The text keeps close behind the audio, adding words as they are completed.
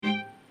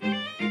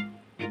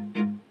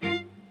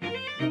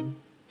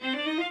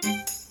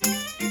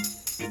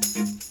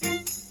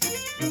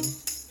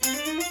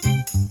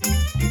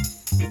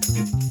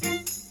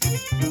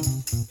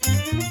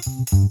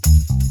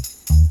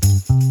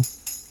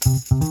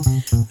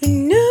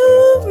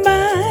Renewed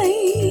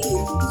minds,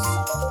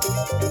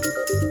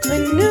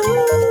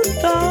 renewed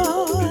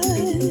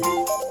thoughts,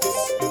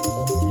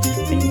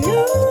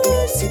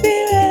 renewed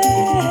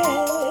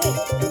spirits,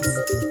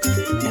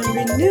 and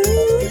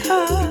renewed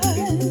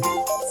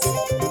hearts.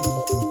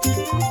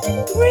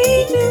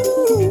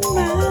 Renewed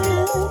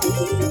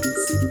minds,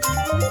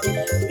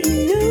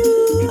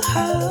 renewed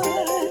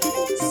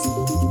hearts,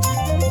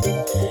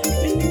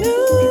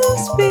 renewed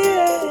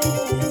spirits,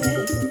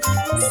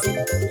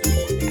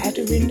 and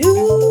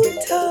renewed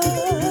talk,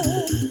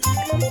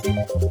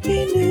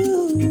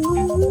 renewed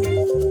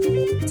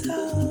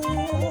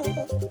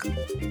talk.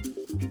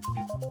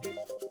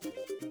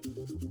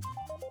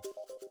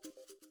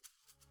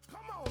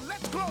 Come on,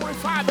 let's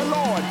glorify the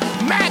Lord,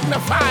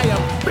 magnify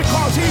Him,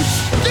 because He's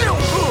still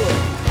good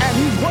and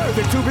He's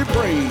worthy to be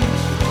praised.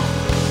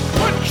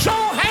 Put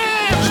your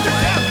hands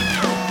together.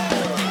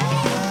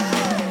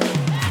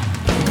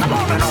 Come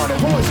on, in all the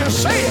voices,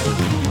 say it.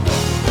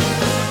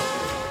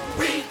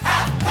 We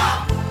have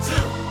come to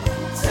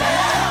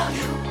tell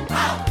you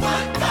how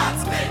good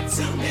God's been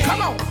to me.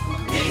 Come on.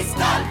 He's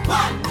done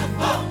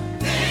wonderful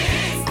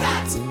things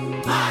that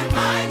my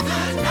mind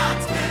could not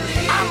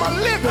believe. I'm a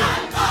living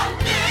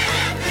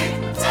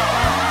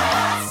testimony.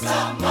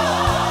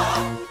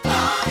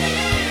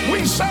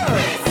 we serve.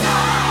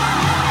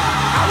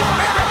 I want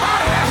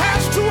everybody that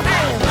has two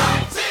hands.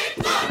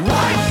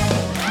 Right.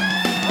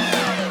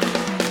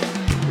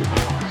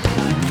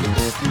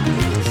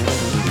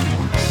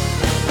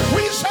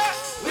 We serve.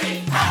 We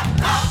have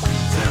come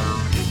to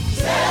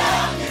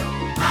tell you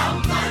how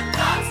good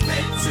God's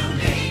been to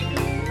me.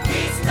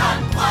 He's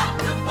done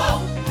wonderful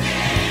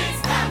things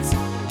that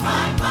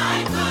my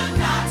mind could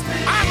not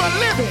believe. I'm a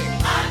living.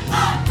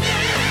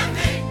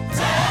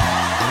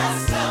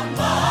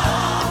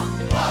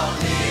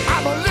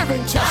 I'm a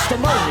living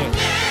testimony.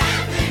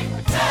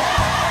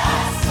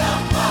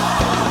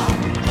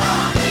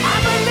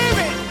 I'm a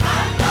living.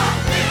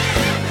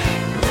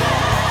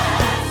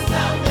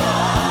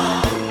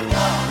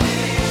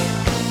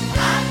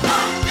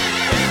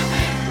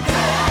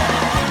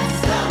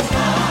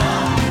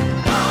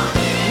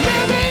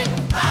 Living.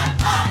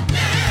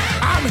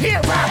 I'm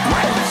here by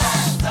grace.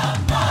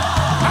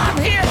 I'm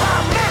here by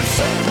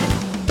mercy.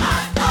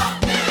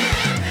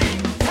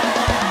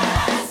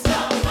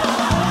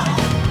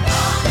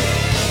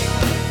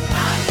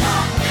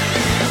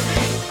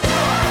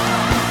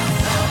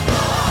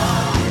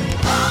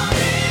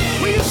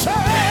 We serve.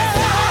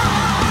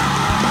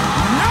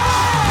 Yes.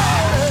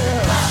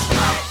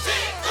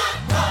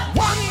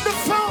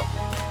 Wonderful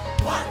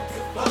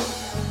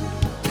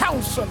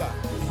Counselor.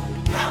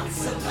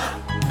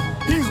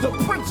 He's the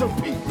Prince of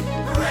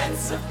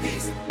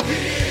Peace.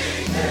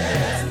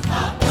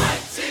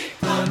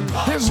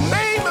 His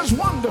name is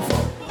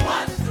Wonderful.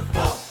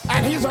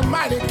 And He's a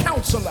mighty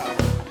Counselor.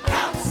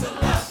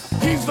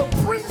 He's the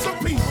Prince of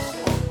Peace.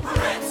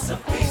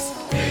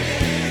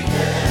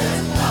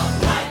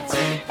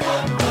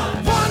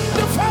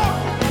 Wonderful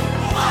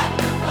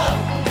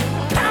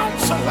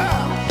Counselor.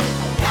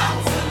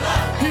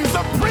 He's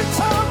the Prince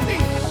of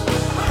Peace.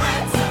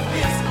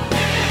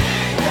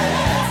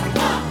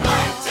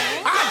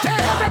 I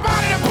dare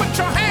everybody to put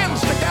your hands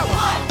together.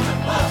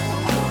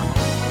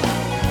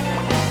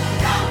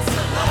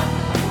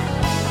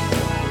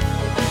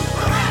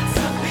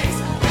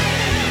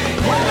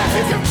 Well, if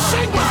you can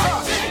sing with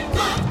us,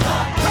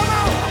 come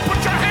on, put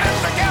your hands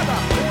together.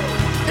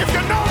 If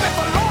you know that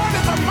the Lord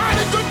is a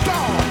mighty good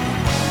God,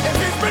 if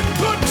He's been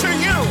good to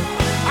you,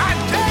 I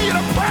dare you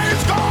to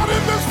praise God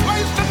in this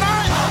place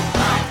tonight.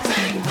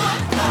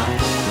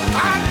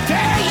 I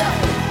dare you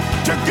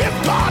to give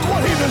God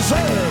what He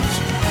deserves,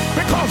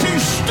 because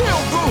He's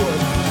still good.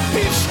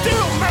 He's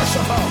still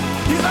merciful.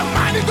 He's a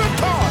mighty good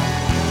God.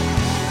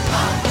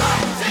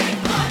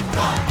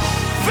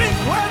 Think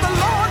where the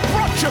Lord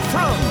brought you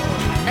from,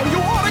 and you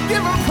ought to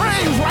give Him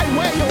praise right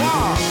where you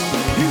are.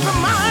 He's a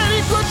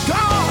mighty good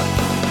God.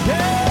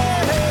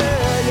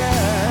 Yeah,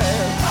 yeah.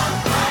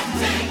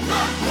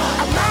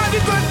 A mighty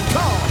good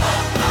God.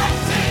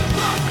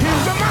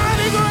 He's a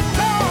mighty good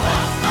God.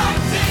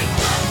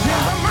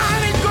 He's a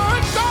mighty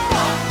good God.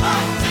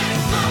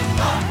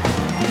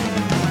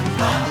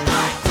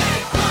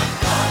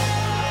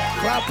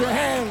 Clap your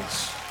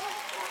hands.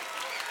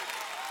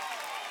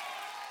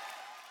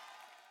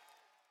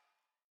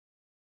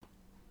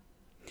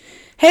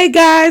 Hey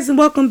guys, and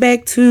welcome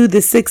back to the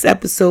 6th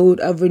episode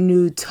of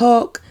Renewed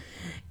Talk.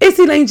 It's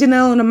Elaine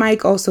Janelle on the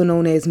mic, also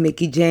known as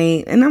Mickey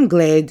Jane, and I'm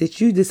glad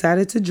that you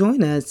decided to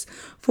join us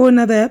for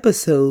another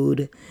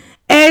episode.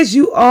 As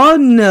you all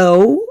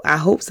know, I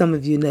hope some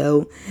of you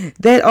know,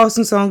 that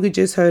awesome song you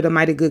just heard, A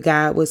Mighty Good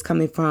God, was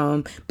coming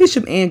from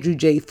Bishop Andrew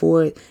J.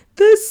 Ford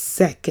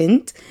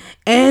II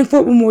and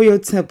Fort Memorial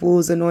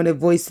Temple's Anointed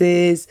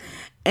Voices.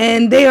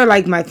 And they are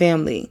like my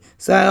family,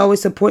 so I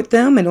always support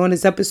them. And on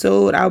this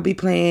episode, I'll be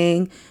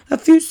playing a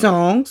few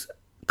songs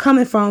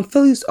coming from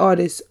Philly's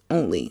artists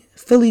only,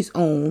 Philly's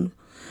own,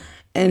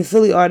 and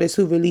Philly artists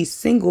who released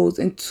singles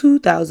in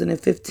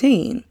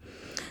 2015.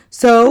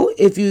 So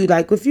if you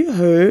like what you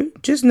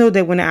heard, just know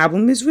that when the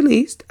album is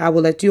released, I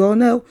will let you all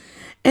know.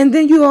 And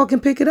then you all can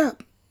pick it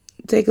up.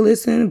 Take a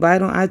listen, buy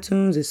it on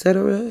iTunes,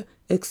 etc.,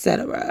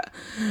 etc.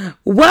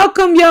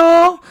 Welcome,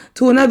 y'all,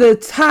 to another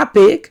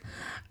topic,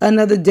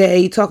 another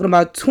day, talking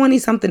about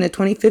 20-something in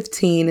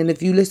 2015. And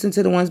if you listen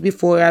to the ones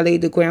before, I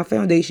laid the ground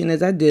foundation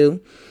as I do.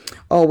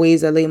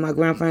 Always, I lay my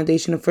ground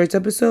foundation in the first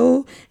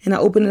episode, and I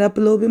open it up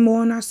a little bit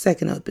more in our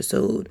second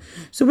episode.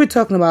 So we're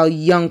talking about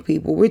young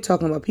people. We're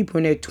talking about people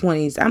in their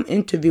 20s. I'm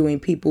interviewing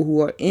people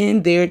who are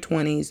in their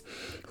 20s,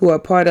 who are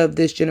part of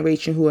this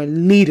generation, who are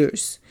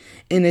leaders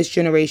in this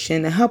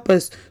generation, to help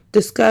us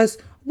discuss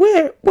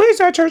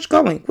where's our church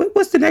going?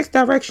 What's the next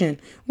direction?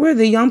 Where are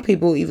the young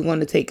people even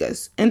going to take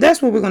us? And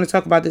that's what we're going to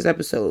talk about this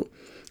episode.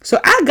 So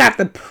I got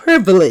the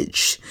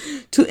privilege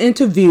to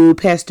interview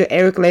Pastor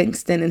Eric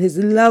Langston and his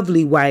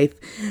lovely wife,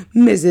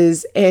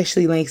 Mrs.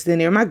 Ashley Langston.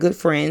 They're my good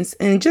friends.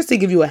 And just to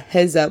give you a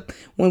heads up,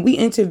 when we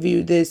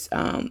interviewed this,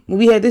 when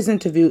we had this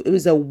interview, it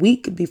was a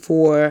week and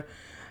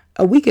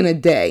a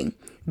day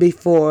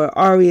before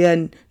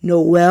Aria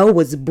Noel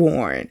was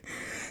born.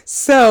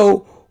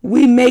 So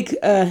we make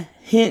a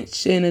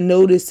hint and a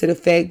notice to the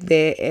fact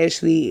that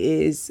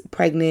Ashley is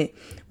pregnant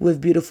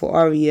with beautiful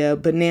Aria,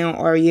 but now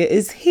Aria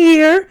is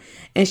here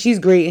and she's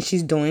great and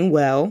she's doing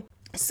well.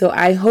 So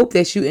I hope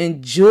that you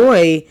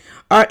enjoy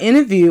our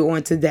interview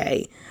on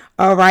today.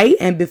 All right.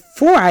 And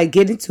before I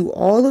get into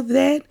all of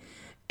that,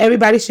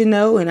 everybody should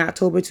know in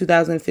October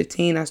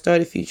 2015, I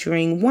started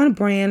featuring one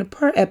brand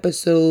per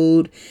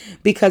episode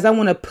because I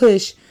want to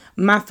push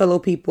my fellow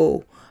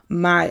people,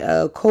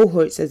 my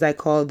cohorts, as I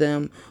call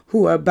them,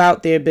 who are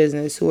about their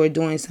business, who are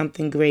doing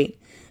something great.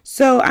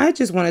 So I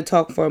just want to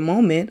talk for a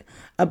moment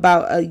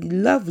about a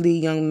lovely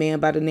young man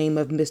by the name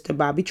of Mr.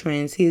 Bobby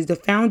Trends. He is the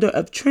founder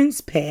of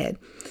TrendsPad,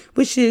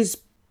 which is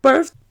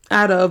birthed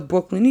out of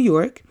Brooklyn, New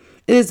York.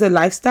 It is a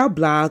lifestyle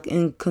blog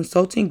and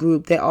consulting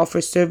group that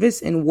offers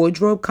service in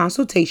wardrobe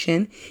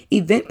consultation,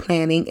 event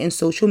planning, and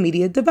social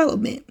media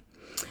development.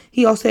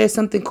 He also has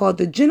something called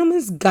the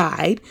Gentleman's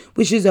Guide,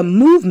 which is a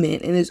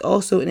movement and is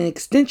also an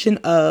extension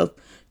of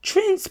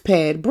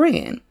TrendsPad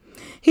brand.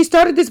 He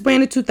started this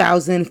brand in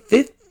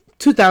 2013,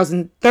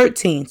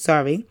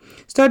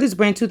 Started his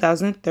brand in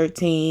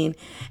 2013,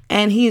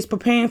 and he is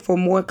preparing for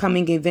more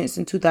coming events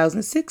in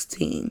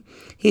 2016.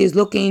 He is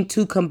looking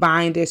to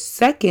combine their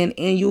second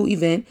annual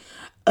event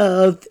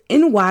of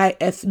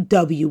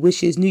NYFW,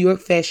 which is New York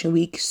Fashion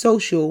Week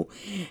Social,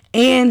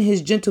 and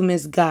his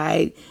Gentleman's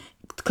Guide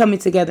coming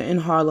together in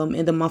Harlem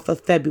in the month of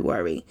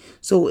February.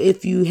 So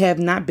if you have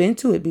not been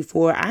to it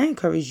before, I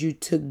encourage you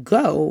to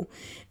go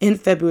in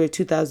February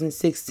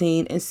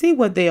 2016 and see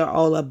what they are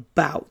all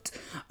about.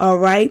 All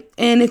right.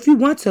 And if you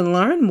want to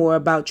learn more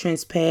about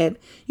TrendsPad,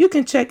 you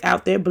can check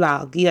out their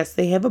blog. Yes,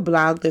 they have a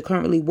blog. They're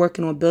currently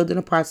working on building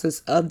a process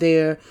of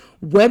their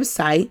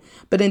website.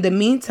 But in the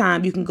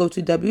meantime, you can go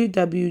to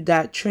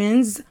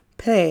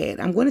www.TrendsPad.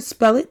 I'm going to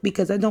spell it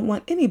because I don't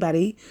want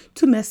anybody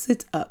to mess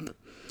it up.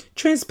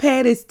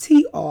 TrendsPad is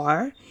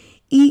TrendsPad.tumblr,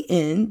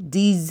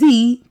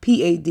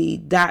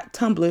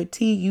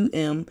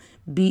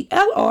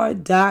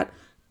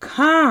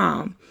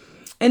 TUMBLR.com.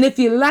 And if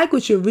you like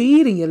what you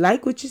read and you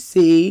like what you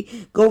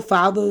see, go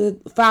follow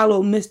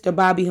Mr.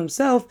 Bobby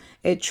himself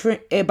at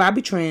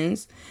Bobby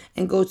Trends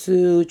and go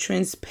to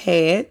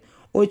TrendsPad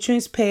or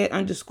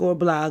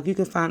TrendsPad_blog. You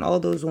can find all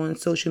those on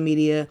social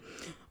media.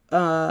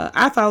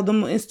 I follow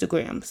them on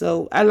Instagram,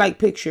 so I like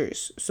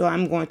pictures, so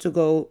I'm going to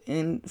go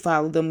and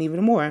follow them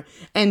even more,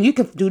 and you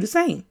can do the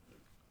same.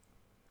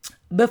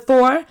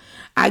 Before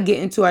I get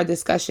into our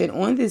discussion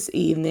on this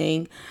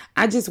evening,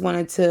 I just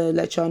wanted to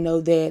let y'all know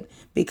that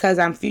because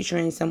I'm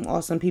featuring some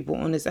awesome people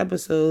on this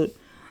episode,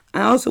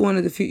 I also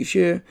wanted to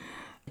feature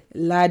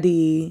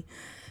Ladi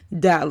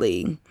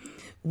Dali,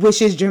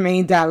 which is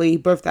Jermaine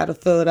Dali, birthed out of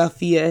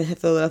Philadelphia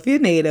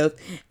native.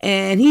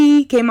 And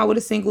he came out with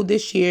a single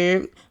this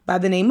year by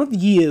the name of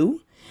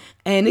You,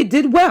 and it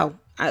did well.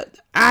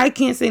 I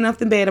can't say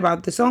nothing bad about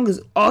it. The song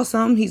is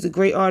awesome. He's a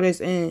great artist,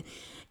 and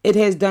it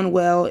has done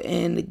well,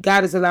 and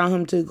God has allowed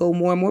him to go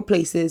more and more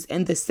places.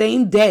 And the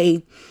same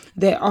day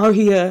that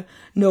Aria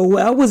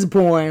Noel was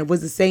born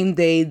was the same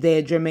day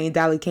that Jermaine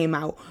Dali came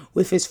out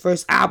with his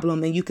first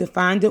album, and you can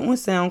find it on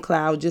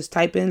SoundCloud. Just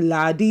type in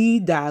Ladi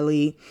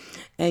Dali,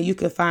 and you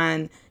can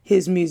find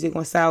his music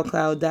on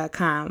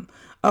SoundCloud.com.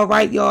 All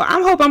right, y'all.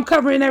 I hope I'm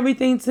covering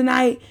everything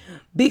tonight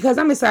because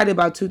I'm excited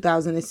about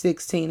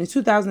 2016. In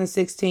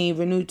 2016,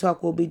 Renewed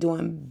Talk will be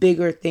doing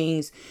bigger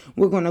things.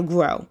 We're going to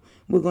grow.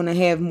 We're going to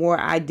have more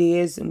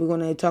ideas, and we're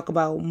going to talk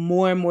about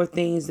more and more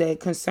things that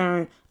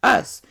concern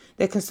us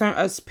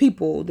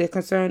people, that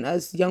concern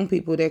us young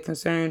people, that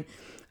concern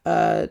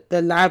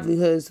the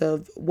livelihoods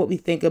of what we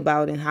think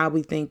about and how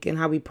we think and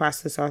how we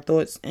process our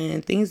thoughts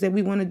and things that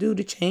we want to do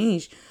to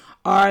change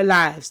our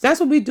lives. That's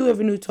what we do at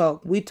Renewed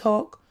Talk. We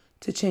talk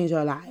to change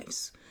our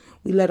lives.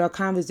 We let our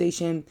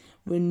conversation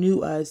renew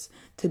us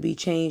to be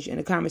changed, and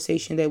the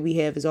conversation that we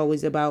have is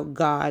always about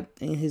God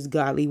and his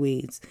godly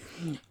ways.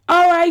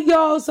 All right,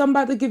 y'all, so I'm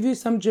about to give you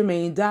some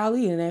Jermaine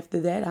Dali, and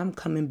after that, I'm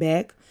coming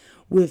back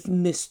with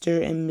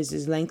Mr. and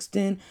Mrs.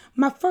 Langston.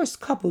 My first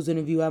couples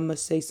interview, I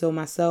must say so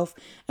myself.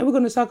 And we're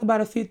going to talk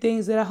about a few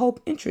things that I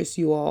hope interest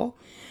you all.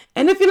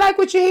 And if you like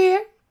what you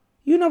hear,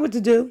 you know what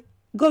to do.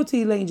 Go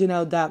to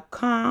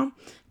ElaineJanelle.com,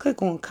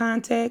 click on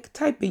contact,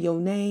 type in your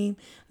name,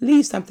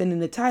 leave something in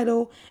the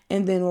title,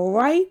 and then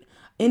write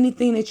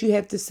anything that you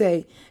have to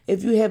say.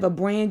 If you have a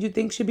brand you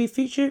think should be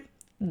featured,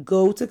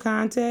 go to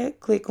contact,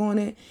 click on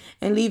it,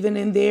 and leave it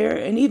in there.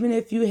 And even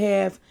if you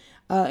have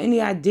any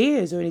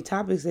ideas or any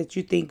topics that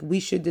you think we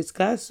should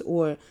discuss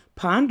or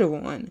ponder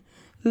on,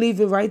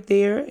 leave it right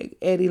there at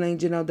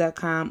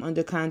ElaineJanelle.com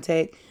under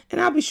contact. And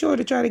I'll be sure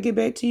to try to get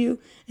back to you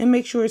and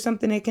make sure it's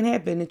something that can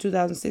happen in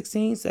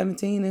 2016,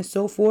 17, and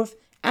so forth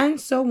and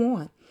so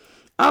on.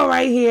 All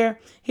right,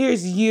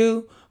 here's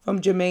You from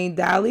Jermaine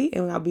Dolly,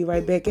 and I'll be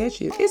right back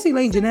at you. It's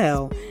Elaine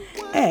Janelle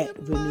at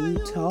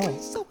Renewed Talk.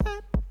 So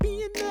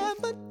happy and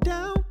never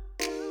down.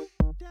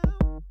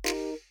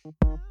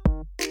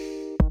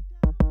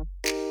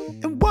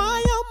 And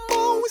why I'm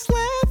always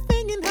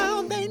laughing and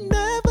how they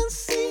never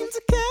seem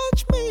to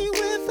catch me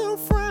with a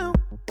frown.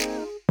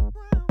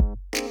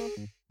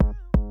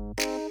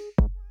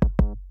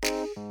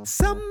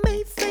 Some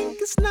may think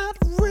it's not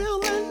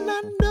real, and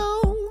I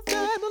know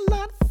that a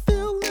lot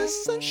feel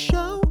it's a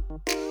show.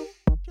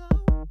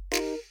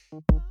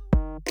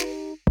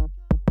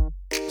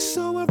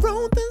 So I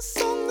wrote this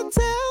song to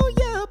tell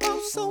you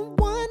about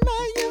someone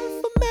I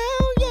am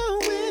familiar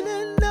with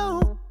and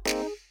know.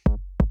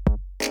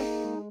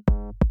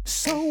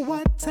 So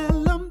I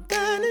tell them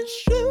that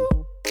it's you.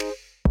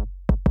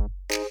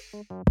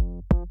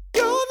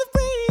 You're the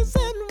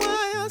reason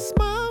why I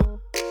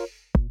smile.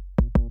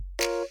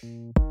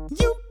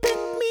 You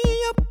pick me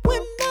up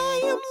when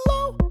I am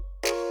low.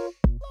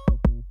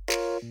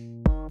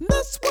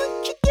 That's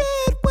what you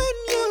get when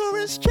you're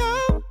his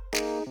child.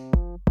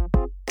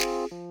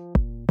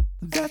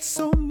 That's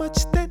so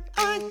much that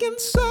I can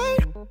say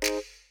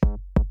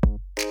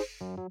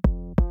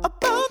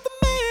about the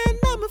man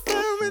I'm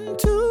referring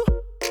to.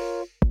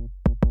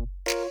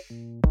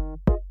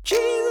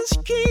 Jesus,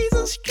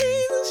 Jesus,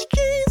 Jesus,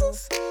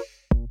 Jesus.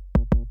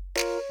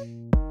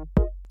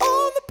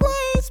 All the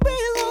praise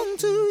belong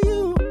to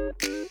you.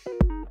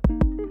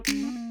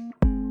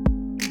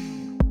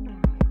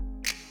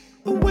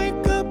 I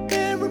wake up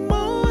every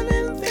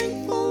morning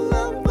thankful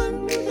of what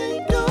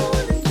they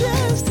doing and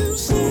just to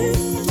see.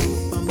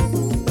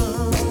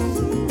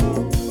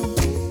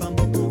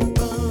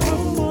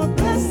 More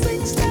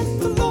blessings that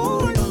the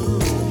Lord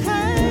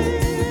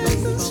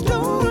has in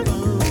store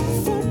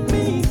for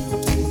me.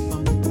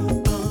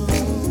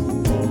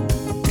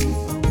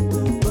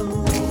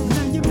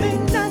 Now you may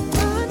not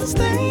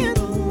understand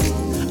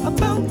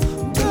about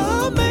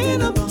the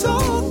man I'm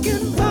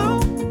talking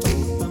about.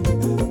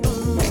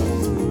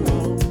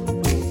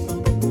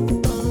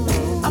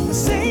 I'ma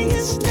say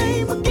his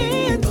name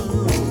again,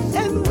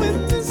 and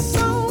when this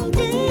song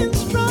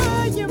ends,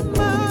 try your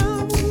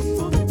mouth.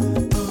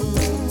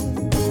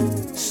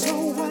 So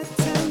I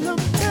tell them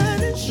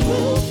that it's you.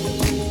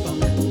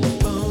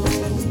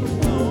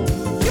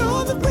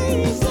 You're the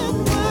reason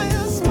why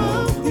I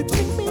smile. You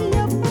pick me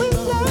up when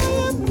I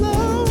am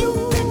low. You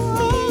pick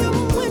me up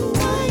when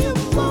I am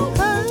low.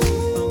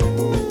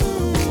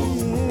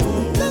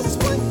 That's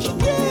what you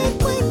get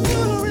when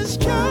you're his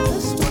child.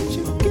 That's what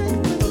you get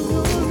when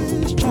you're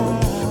his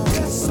child.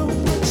 There's so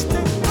much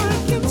that I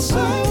can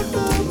say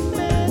about the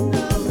man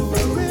I'm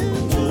referring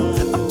to.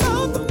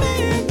 About the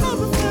man I'm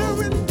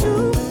referring to.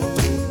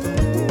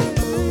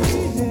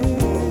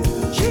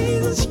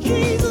 Jesus,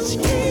 Jesus,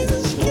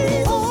 Jesus,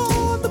 Jesus.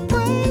 All the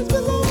praise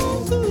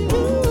belongs to you.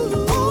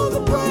 All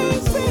the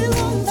praise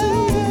belongs to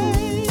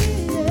you.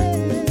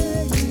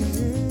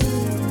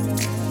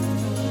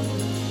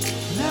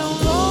 Now,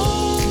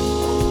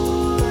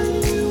 Lord,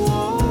 you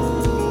are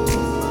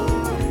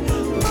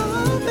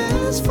my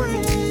best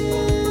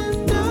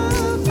friend. I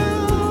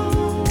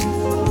found.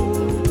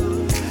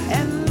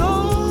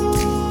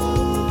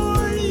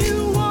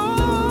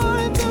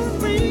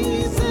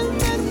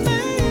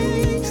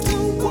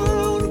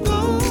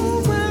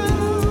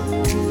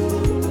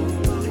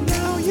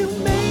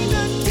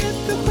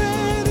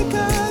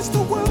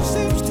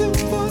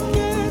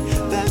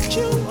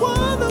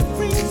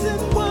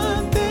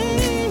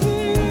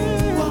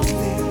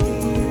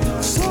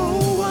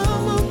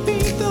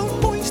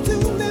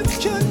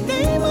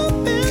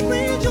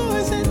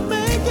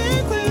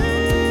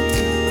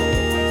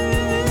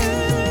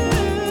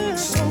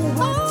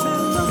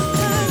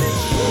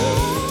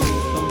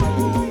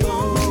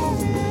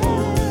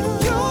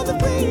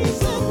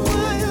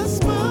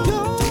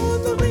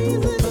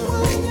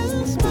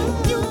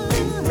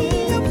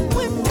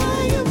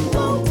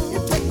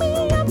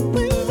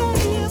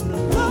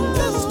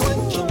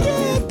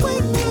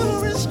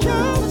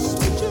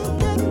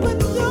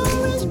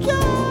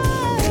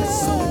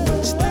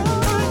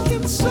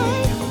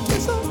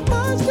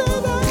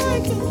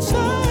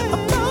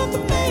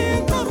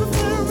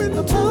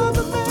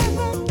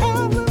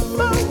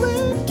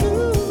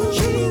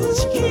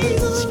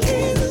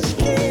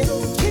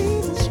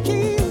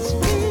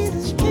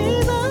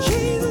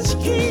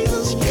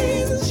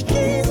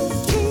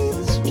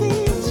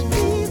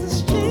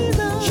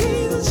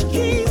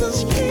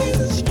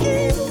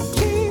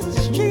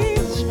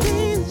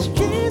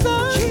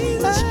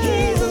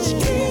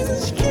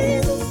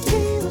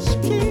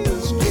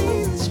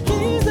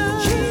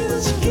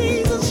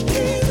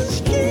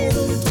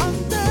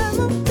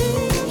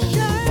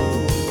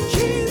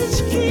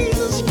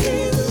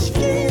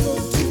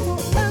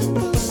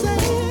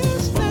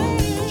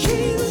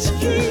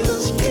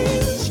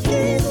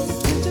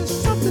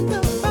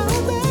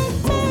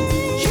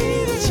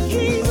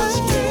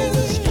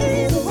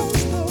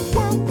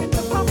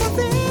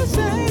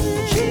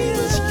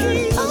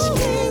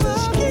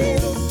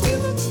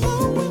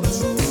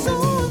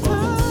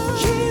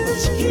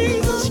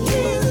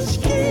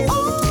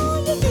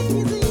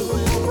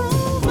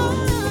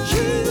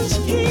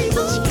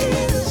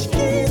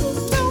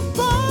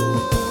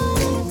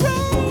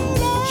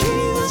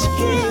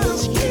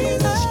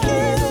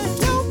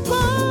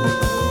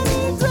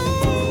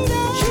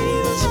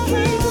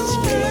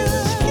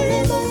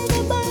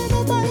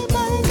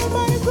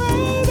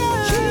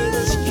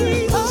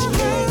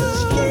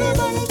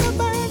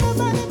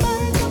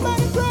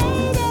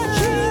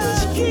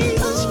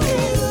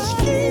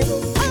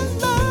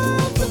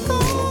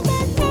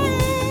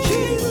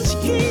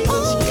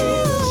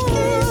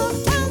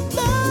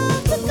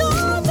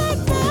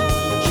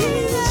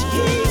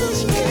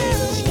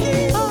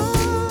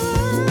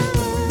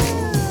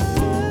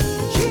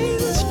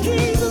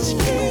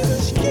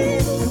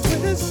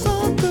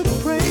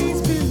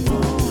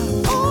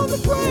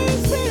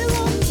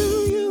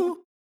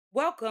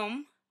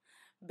 welcome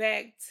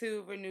back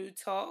to Renewed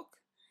Talk.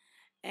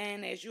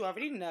 And as you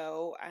already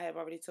know, I have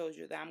already told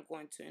you that I'm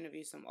going to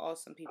interview some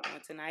awesome people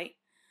tonight.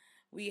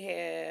 We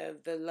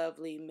have the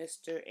lovely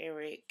Mr.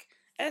 Eric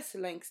S.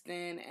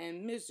 Langston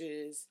and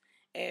Mrs.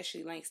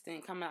 Ashley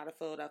Langston coming out of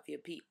Philadelphia,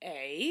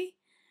 PA.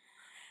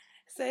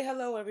 Say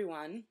hello,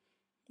 everyone.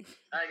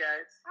 Hi,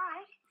 guys.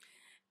 Hi.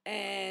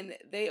 And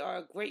they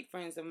are great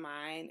friends of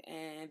mine,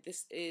 and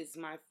this is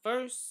my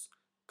first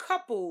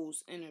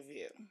couples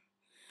interview.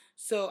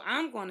 So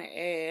I'm going to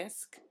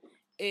ask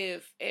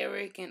if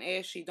Eric and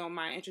Ashley don't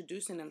mind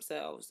introducing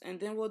themselves, and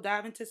then we'll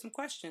dive into some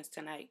questions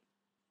tonight.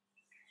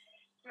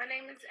 My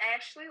name is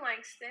Ashley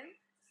Langston.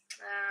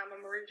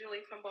 I'm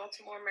originally from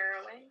Baltimore,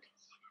 Maryland.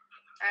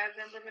 I've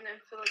been living in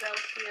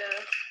Philadelphia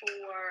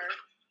for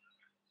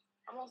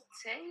almost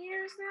 10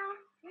 years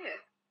now.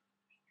 Yeah.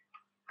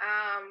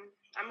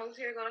 I moved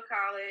here to go to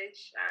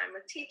college. I'm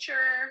a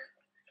teacher.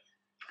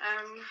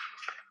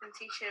 Been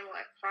teaching,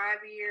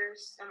 5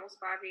 years, almost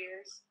 5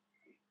 years.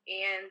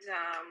 And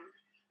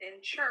in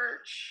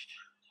church,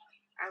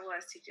 I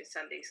was teaching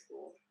Sunday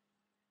school.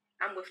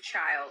 I'm with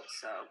child,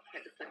 so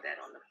I had to put that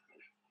on the,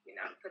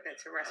 put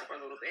that to rest for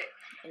a little bit.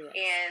 Yes.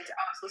 And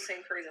I also sing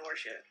praise and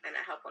worship, and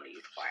I help on the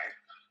youth choir.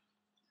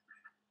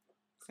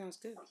 Sounds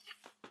good.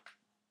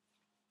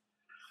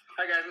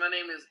 Hi, guys. My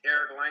name is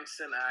Eric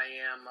Langston. I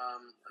am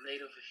a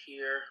native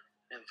here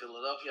in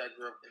Philadelphia. I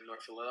grew up in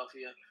North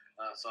Philadelphia,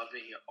 so I've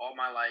been here all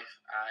my life.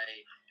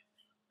 I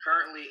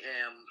currently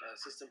am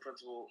assistant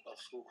principal of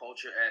school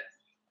culture at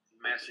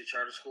Mastery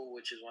Charter School,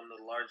 which is one of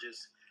the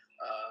largest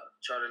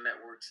charter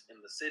networks in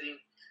the city.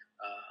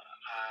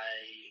 I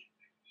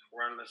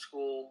run the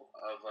school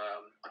of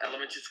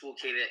elementary school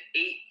K-8,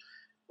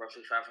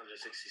 roughly 560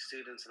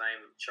 students, and I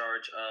am in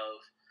charge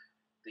of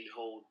the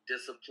whole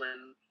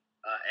discipline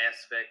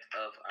aspect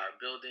of our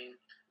building.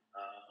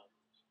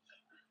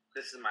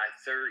 This is my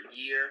third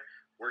year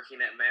working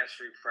at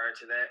Mastery. Prior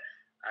to that,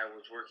 I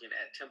was working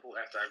at Temple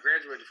after I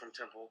graduated from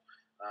Temple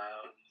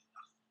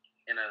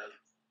in a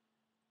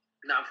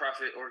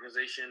nonprofit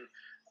organization,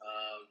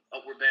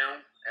 Upward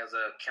Bound, as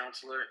a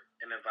counselor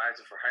and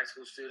advisor for high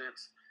school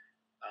students.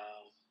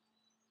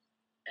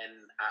 And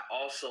I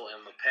also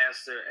am a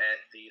pastor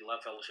at the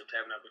Love Fellowship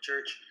Tabernacle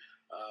Church,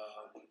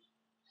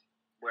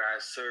 where I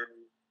serve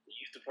the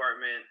youth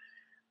department,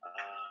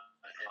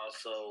 and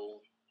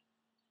also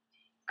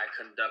I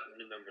conduct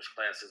new members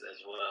classes as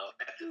well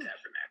at the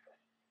Tabernacle.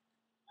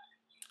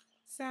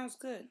 Sounds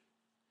good.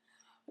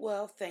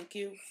 Well, thank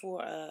you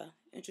for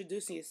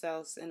introducing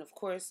yourselves. And of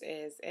course,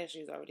 as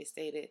Ashley's already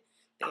stated,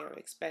 they are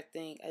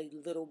expecting a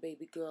little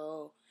baby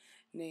girl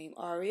named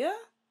Aria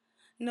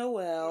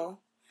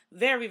Noel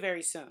very,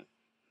 very soon.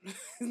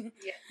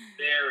 Yeah.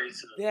 Very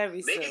soon.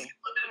 Very Maybe soon.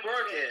 the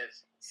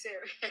broadcast.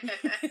 Serious.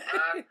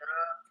 Girl.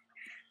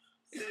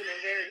 Soon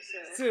and very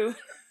soon. Soon.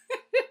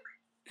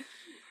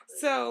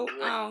 So,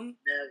 Never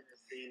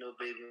see no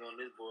baby on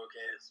this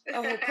broadcast.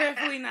 oh,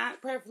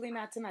 prayerfully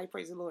not tonight,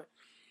 praise the Lord.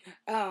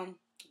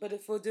 But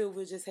if we'll do,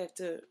 we'll just have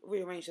to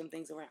rearrange some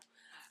things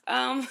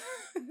around.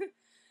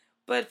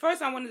 But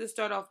first I wanted to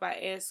start off by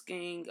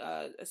asking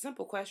a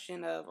simple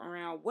question of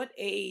around what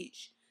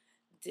age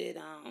did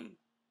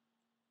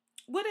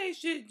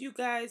you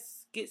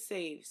guys get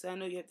saved? So I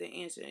know you have to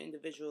answer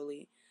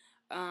individually.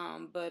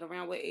 But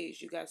around what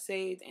age you got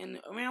saved,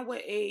 and around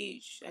what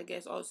age, I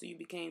guess, also you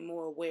became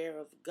more aware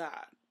of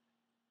God?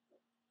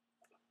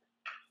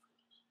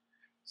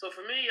 So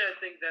for me, I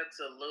think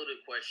that's a loaded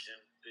question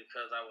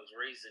because I was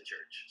raised in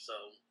church.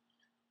 So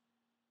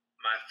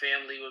my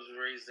family was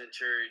raised in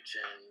church,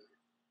 and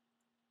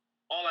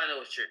all I know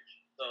is church.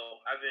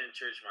 So I've been in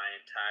church my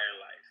entire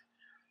life.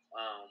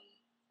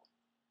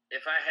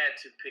 If I had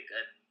to pick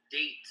a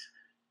date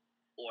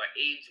or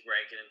age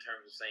bracket in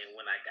terms of saying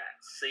when I got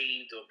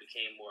saved or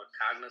became more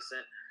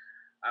cognizant,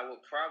 I would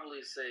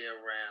probably say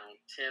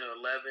around 10 or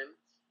 11.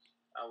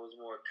 I was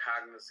more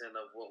cognizant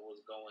of what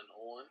was going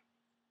on.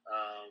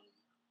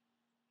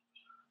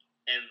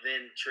 And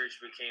then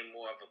church became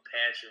more of a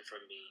passion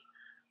for me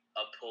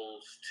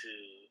opposed to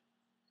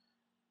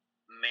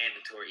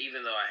mandatory.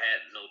 Even though I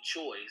had no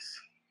choice,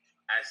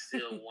 I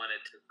still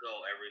wanted to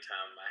go every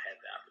time I had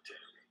the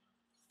opportunity.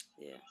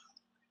 Yeah.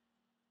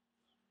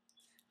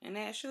 And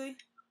Ashley?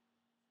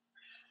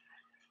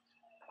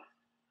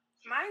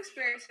 My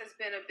experience has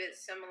been a bit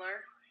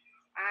similar.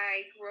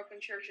 I grew up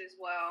in church as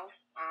well.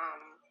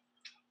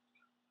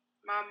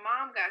 My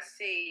mom got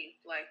saved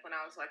when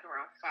I was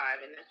around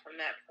 5, and then from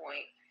that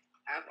point,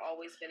 I've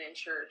always been in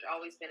church,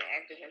 always been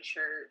active in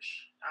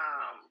church,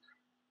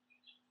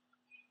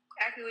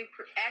 actively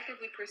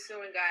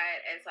pursuing God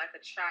as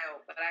a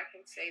child. But I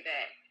can say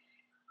that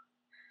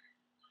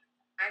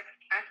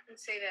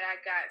I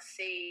got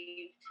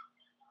saved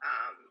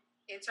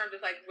in terms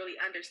of really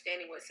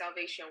understanding what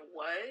salvation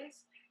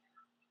was.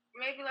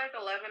 Maybe 11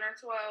 or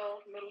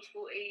 12, middle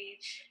school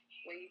age,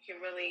 when you can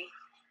really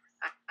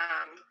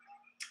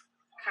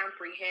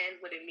comprehend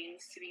what it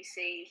means to be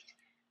saved.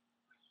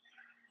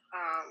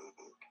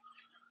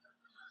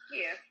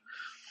 Yeah.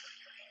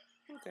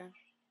 Okay.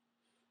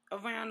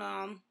 Around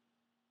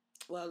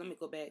well, let me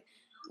go back.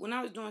 When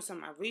I was doing some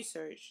of my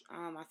research,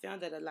 I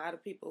found that a lot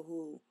of people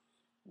who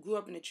grew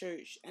up in the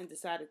church and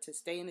decided to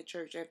stay in the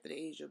church after the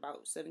age of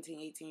about 17,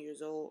 18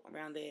 years old,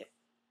 around that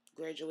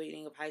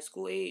graduating of high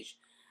school age,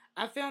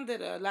 I found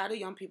that a lot of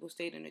young people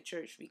stayed in the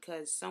church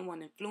because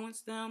someone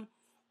influenced them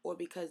or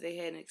because they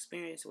had an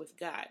experience with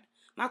God.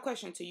 My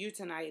question to you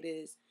tonight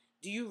is,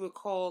 do you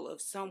recall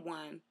of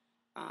someone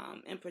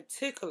in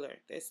particular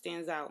that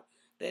stands out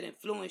that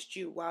influenced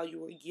you while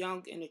you were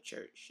young in the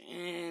church?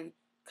 And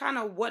kind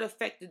of what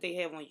effect did they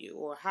have on you,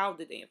 or how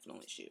did they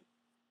influence you?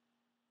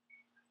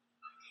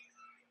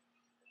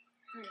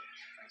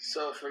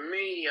 So for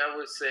me, I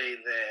would say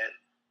that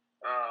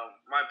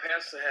my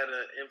pastor had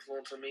an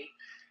influence on me,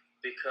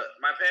 because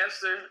my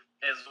pastor,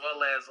 as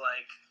well as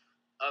like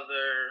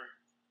other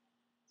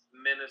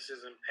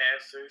ministers and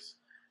pastors,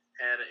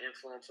 had an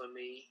influence on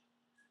me,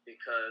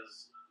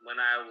 because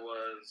when I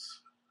was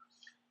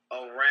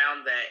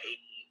around that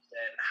age,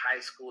 that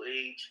high school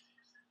age,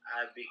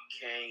 I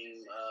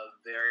became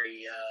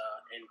very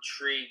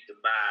intrigued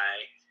by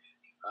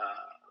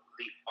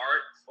the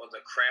art or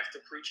the craft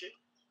of preaching.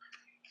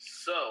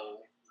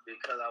 So,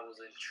 because I was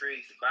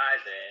intrigued by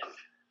that,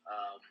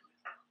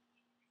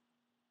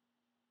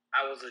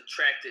 I was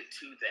attracted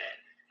to that,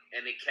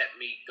 and it kept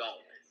me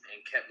going and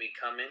kept me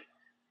coming,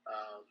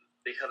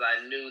 because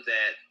I knew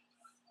that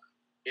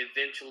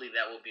eventually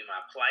that would be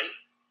my plight,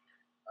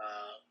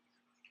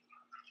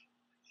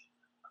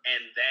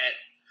 and that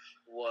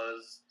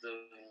was the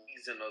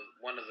reason of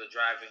one of the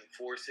driving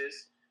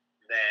forces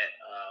that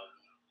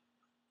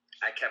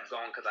I kept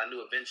going, because I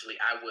knew eventually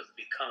I would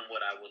become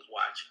what I was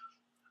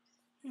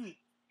watching.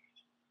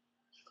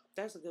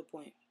 That's a good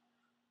point.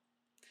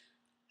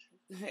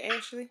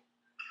 Ashley?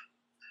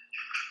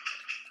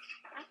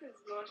 I just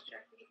lost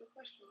track of the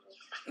question.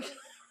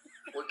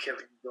 What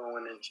kept you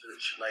going in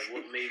church? Like,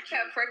 what made you?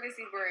 Have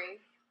pregnancy brain.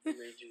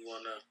 Made you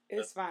wanna?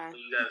 It's fine.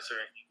 You gotta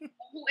say.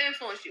 Who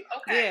influenced you?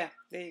 Okay. Yeah,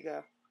 there you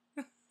go.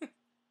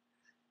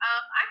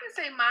 I can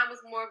say mine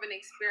was more of an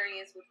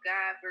experience with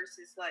God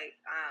versus like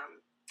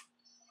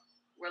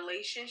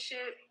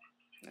relationship.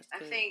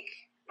 I think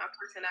my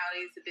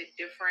personality is a bit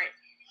different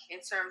in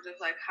terms of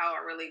like how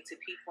I relate to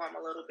people. I'm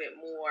a little bit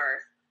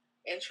more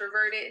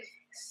introverted.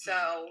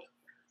 So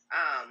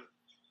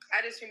I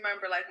just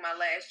remember like my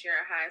last year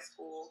in high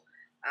school,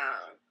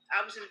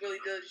 I was just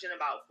really diligent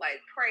about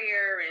like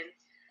prayer and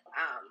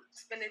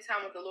spending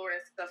time with the Lord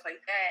and stuff like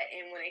that.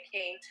 And when it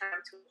came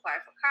time to apply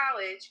for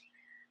college,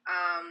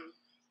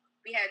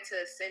 we had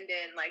to send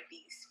in like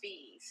these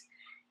fees.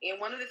 And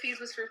one of the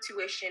fees was for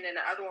tuition and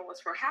the other one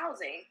was for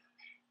housing.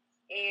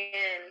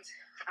 And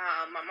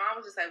my mom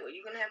was just like, well,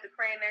 you're going to have to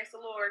pray and ask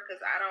the Lord, because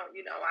I don't,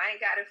 I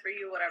ain't got it for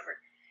you, whatever.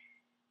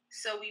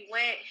 So we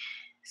went,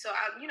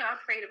 I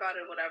prayed about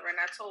it, whatever. And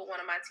I told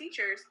one of my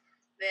teachers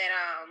that,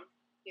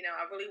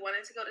 I really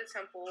wanted to go to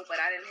Temple, but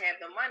I didn't have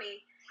the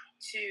money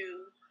to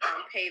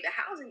pay the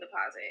housing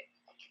deposit.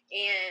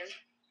 And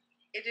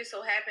it just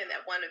so happened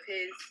that one of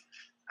his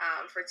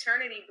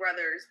fraternity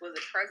brothers was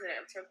the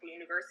president of Temple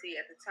University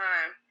at the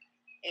time.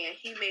 And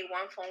he made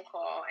one phone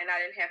call, and I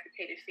didn't have to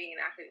pay the fee.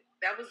 And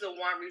that was the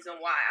one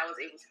reason why I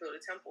was able to go to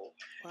Temple,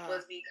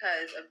 was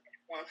because of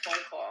one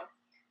phone call.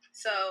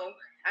 So,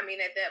 I mean,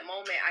 at that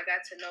moment, I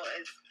got to know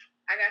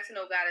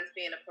God as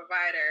being a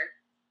provider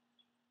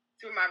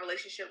through my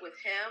relationship with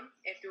him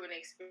and through an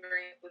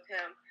experience with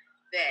him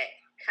that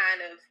kind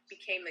of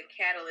became the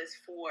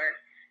catalyst for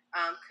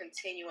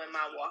continuing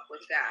my walk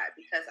with God,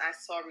 because I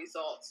saw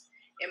results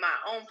in my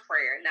own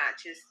prayer,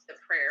 not just the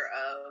prayer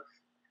of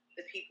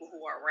the people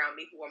who are around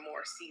me who are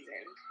more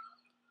seasoned.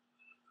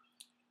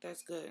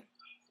 That's good.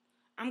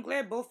 I'm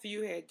glad both of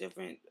you had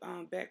different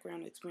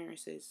background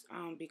experiences,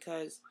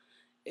 because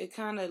it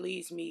kind of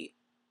leads me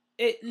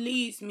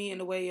in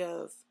the way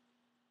of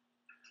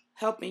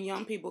helping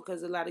young people,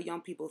 because a lot of young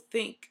people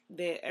think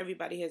that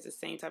everybody has the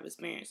same type of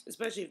experience,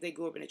 especially if they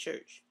grew up in a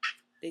church.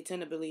 They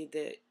tend to believe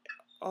that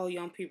all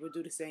young people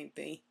do the same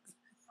thing.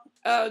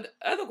 The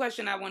other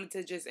question I wanted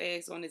to just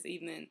ask on this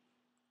evening,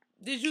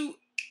 did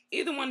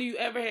either one of you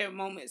ever have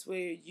moments where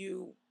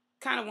you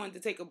kind of wanted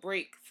to take a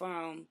break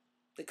from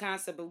the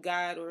concept of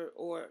God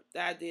or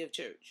the idea of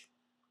church?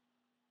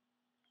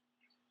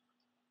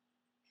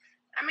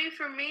 I mean,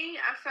 for me,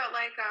 I felt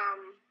like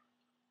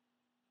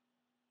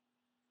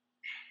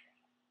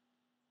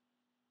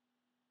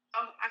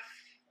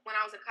when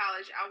I was in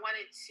college, I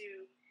wanted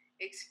to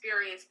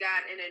experience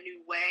God in a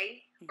new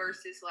way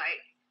versus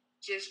like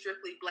just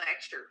strictly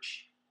Black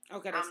church.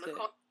 Okay, that's good. The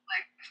culture of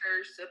Black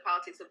church, the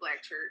politics of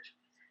Black church.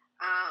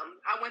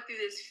 I went through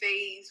this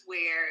phase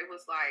where it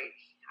was like,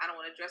 I don't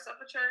want to dress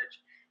up for church.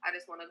 I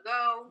just want to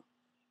go,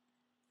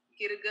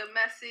 get a good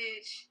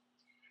message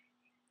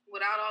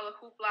without all the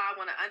hoopla. I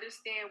want to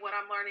understand what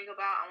I'm learning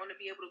about. I want to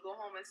be able to go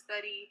home and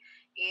study.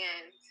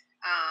 And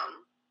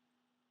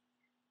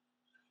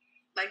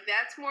like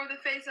that's more of the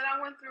phase that I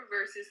went through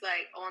versus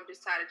like, oh, I'm just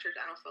tired of church.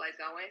 I don't feel like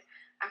going.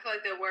 I feel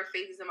like there were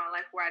phases in my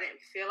life where I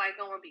didn't feel like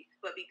going,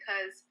 but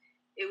because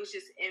it was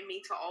just in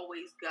me to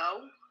always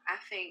go, I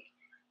think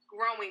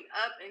growing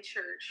up in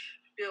church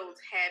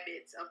builds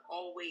habits of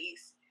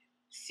always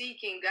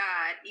seeking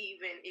God,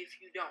 even if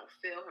you don't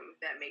feel Him, if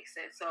that makes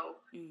sense.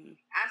 So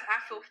I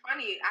feel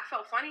funny. I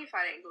felt funny if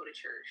I didn't go to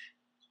church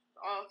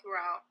all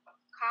throughout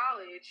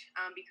college,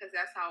 because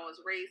that's how I was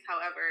raised.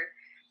 However,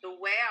 the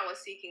way I was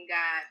seeking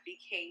God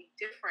became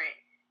different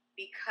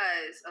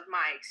because of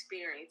my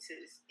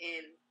experiences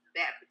in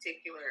that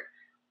particular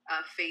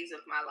phase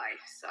of my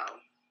life. So,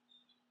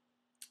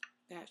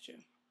 Gotcha.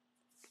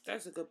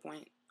 That's a good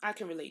point. I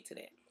can relate to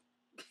that.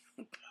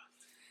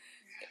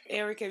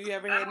 Eric, have you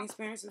ever had any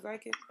experiences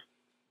like it?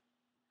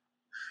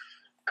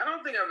 I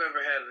don't think I've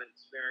ever had an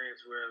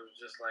experience where it was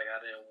just like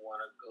I didn't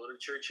want to go to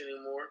church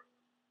anymore.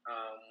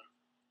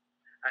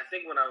 I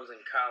think when I was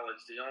in college,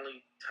 the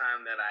only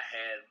time that I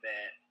had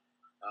that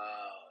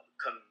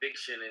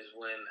conviction is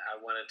when I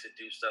wanted to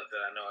do stuff that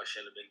I know I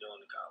shouldn't have been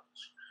doing in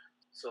college.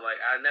 So, like,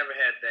 I never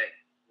had that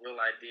real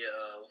idea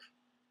of,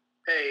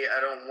 hey, I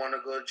don't want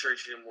to go to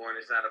church anymore,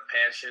 and it's not a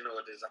passion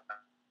or a desire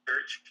for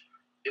church.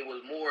 It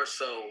was more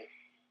so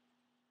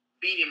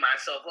beating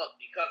myself up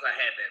because I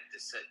had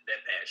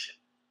that passion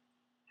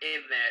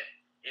in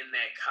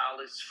that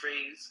college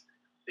phase,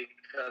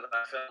 because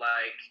I felt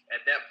like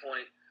at that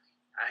point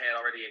I had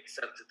already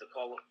accepted the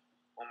call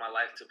on my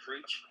life to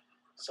preach.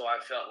 So I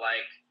felt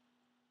like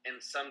in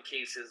some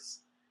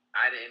cases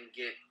I didn't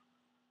get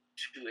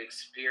to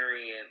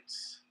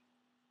experience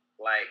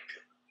like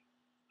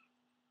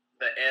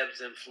the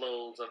ebbs and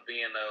flows of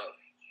being a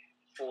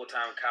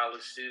full-time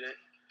college student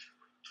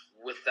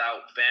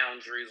without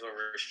boundaries or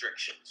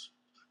restrictions.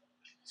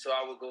 So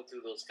I would go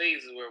through those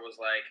phases where it was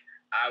like,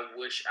 I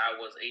wish I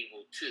was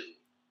able to,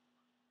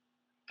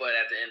 but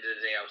at the end of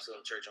the day, I was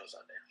still in church on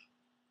Sunday.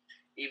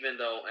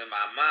 Even though in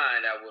my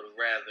mind, I would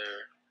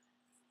rather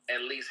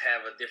at least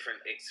have a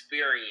different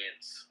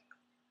experience,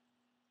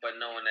 but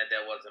knowing that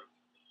that wasn't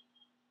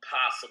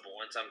possible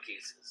in some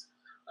cases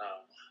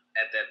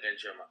at that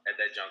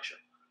juncture.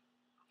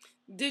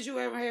 Did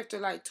you ever have to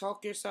like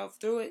talk yourself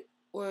through it,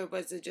 or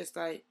was it just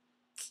like,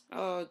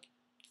 oh,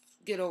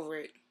 get over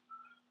it?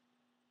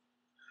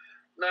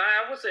 No,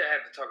 I would say I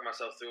had to talk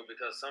myself through it,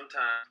 because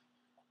sometimes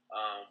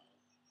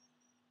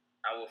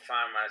I will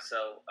find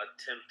myself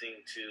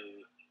attempting to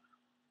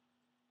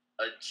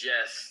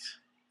adjust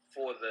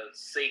for the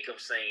sake of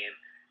saying,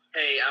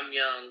 hey, I'm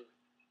young.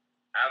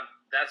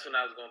 That's when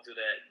I was going through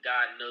that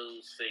God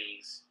knows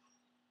phase.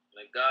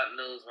 Like, God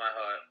knows my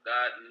heart.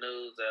 God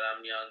knows that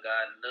I'm young.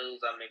 God knows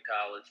I'm in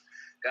college.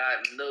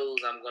 God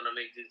knows I'm going to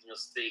make these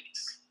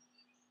mistakes.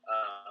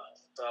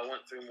 So I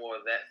went through more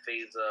of that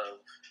phase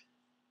of,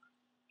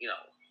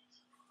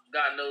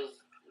 God knows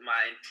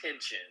my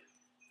intention,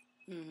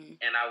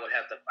 and I would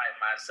have to fight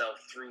myself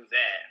through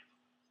that.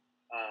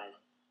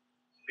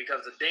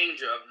 Because the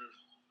danger of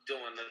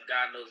doing the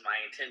God knows my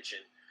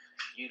intention,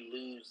 you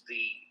lose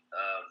the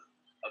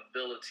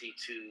ability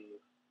to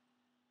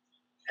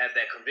have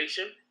that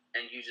conviction,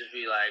 and you just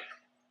be like,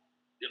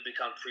 it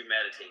becomes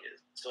premeditated.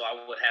 So I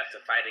would have to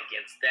fight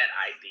against that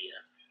idea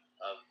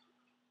of,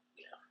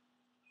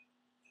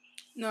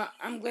 No,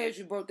 I'm glad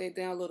you broke that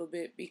down a little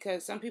bit,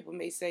 because some people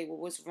may say, well,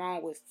 what's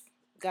wrong with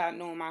God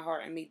knowing my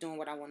heart and me doing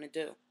what I want to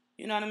do?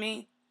 You know what I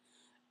mean?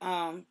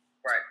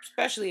 Right.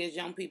 Especially as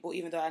young people,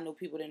 even though I know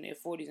people in their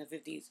 40s and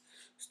 50s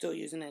still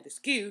using that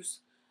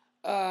excuse.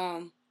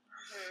 Some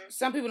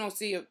people don't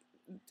see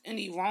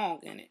any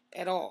wrong in it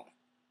at all.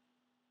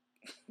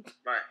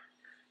 Right.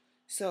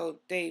 So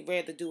they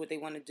rather do what they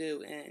want to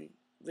do and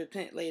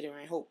repent later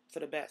and hope for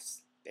the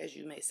best, as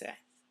you may say.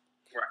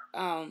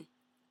 Right.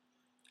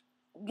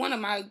 One of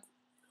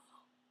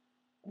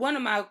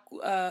my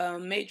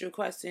major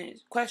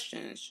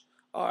questions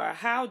are,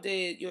 how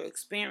did your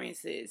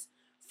experiences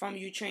from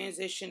you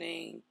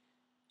transitioning,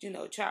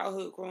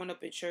 childhood, growing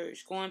up in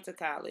church, going to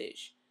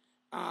college,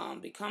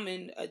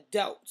 becoming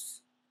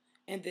adults,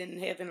 and then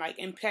having like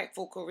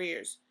impactful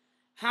careers,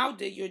 how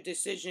did your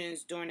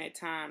decisions during that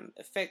time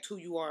affect who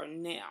you are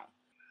now?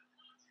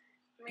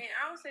 I mean,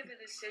 I would say the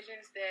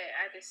decisions that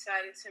I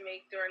decided to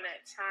make during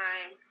that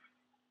time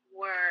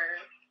were,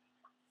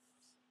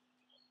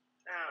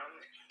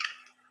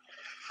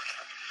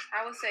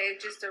 I would say,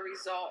 just a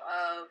result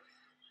of,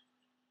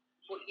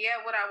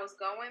 what I was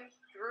going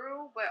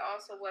through, but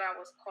also what I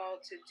was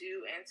called to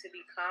do and to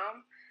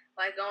become.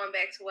 Like, going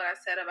back to what I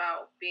said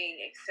about being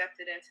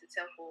accepted into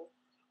Temple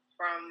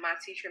from my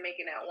teacher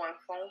making that one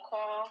phone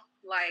call,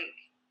 like,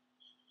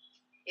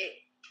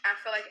 I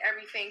feel like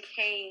everything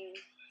came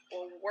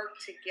or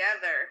worked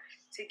together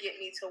to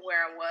get me to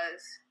where I was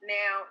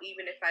now,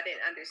 even if I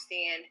didn't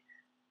understand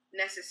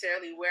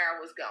necessarily where I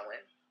was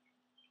going.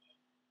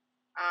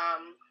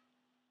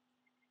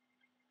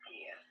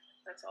 Yeah,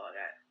 that's all I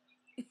got.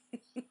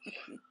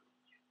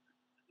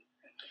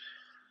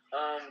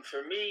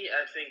 For me,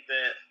 I think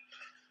that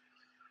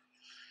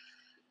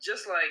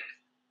just like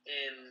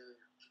in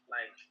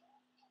like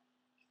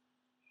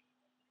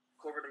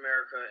corporate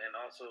America and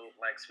also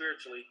like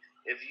spiritually,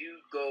 if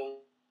you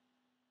go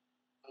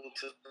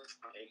to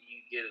and you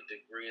get a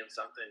degree in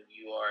something,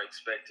 you are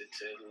expected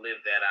to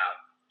live that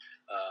out.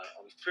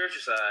 On the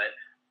spiritual side,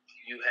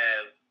 you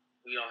have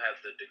we don't have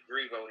the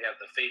degree, but we have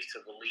the faith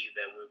to believe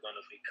that we're going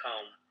to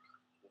become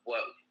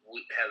what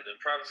has been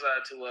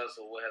prophesied to us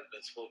or what has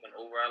been spoken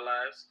over our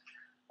lives.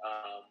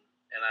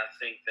 And I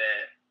think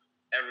that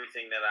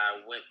everything that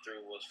I went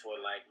through was for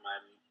like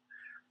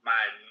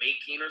my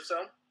making or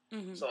so.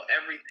 Mm-hmm. So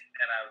everything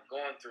that I've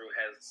gone through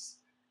has,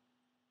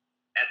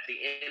 at the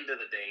end of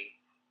the day,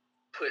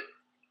 put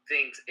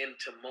things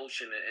into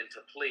motion and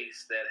into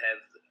place that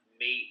has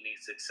made me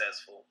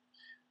successful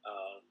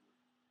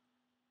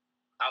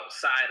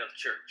outside of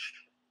church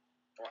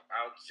or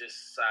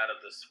outside of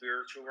the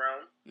spiritual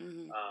realm.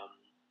 Mm-hmm.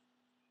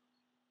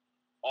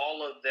 All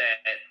of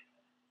that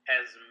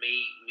has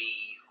made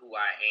me who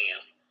I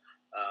am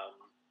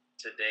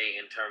today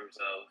in terms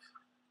of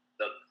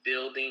the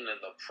building and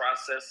the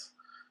process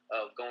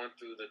of going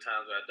through the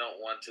times where I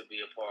don't want to be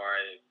a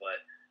part,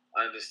 but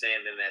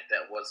understanding that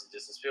that wasn't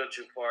just a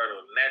spiritual part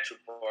or a natural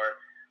part,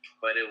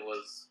 but it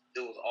was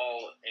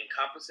all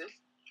encompassing,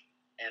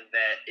 and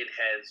that it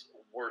has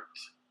worked.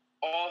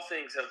 All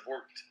things have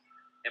worked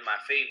in my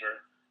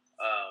favor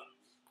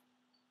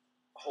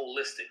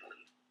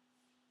holistically,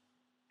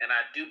 and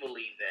I do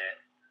believe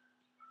that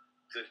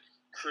the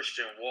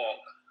Christian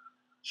walk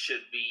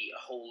should be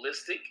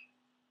holistic,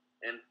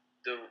 and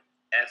the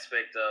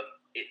aspect of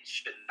it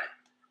should not.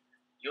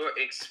 Your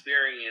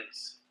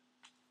experience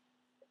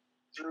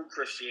through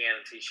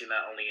Christianity should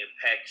not only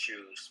impact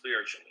you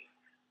spiritually,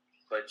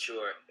 but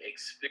your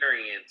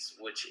experience,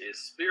 which is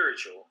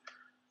spiritual,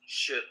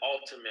 should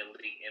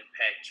ultimately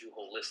impact you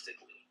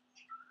holistically.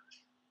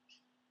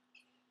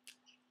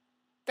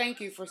 Thank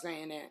you for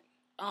saying that.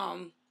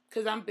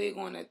 Because I'm big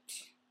on it.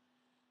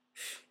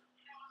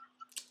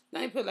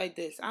 Let me put it like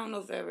this. I don't know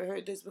if I've ever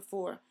heard this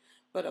before,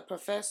 but a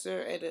professor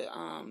at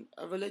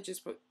a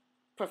religious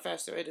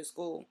professor at a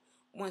school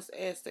once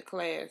asked the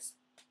class,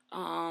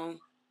 I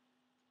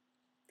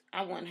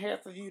want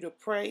half of you to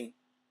pray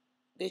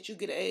that you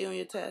get an A on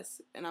your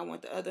test, and I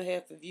want the other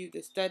half of you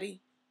to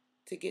study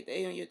to get the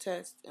A on your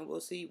test, and we'll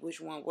see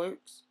which one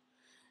works.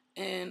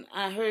 And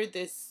I heard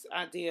this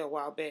idea a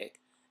while back,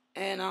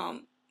 and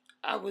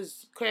I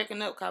was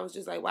cracking up because I was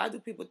just like, why do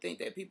people think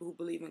that people who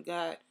believe in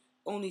God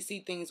only see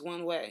things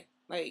one way?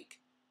 Like,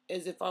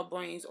 as if our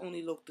brains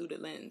only look through the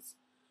lens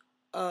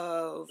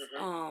of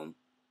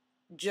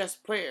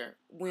just prayer,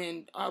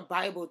 when our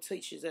Bible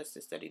teaches us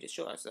to study to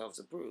show ourselves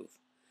approved.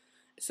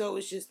 So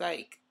it's just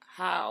like,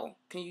 how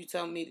can you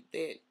tell me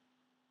that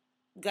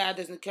God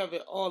doesn't cover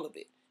all of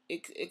it?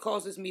 It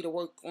causes me to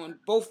work on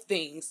both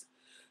things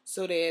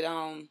so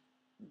that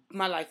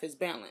my life is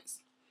balanced.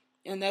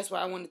 And that's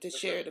why I wanted to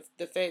share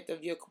the fact of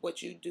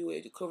what you do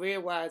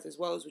career-wise as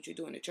well as what you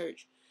do in the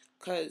church.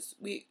 Because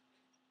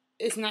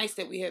it's nice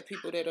that we have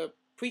people that are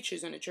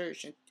preachers in the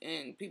church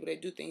and people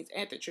that do things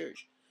at the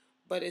church.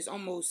 But it's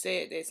almost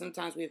sad that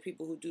sometimes we have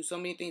people who do so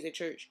many things at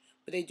church,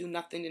 but they do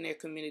nothing in their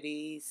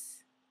communities.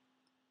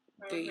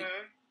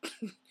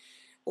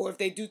 Or if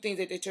they do things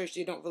at their church,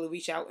 they don't really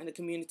reach out in the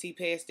community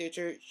past their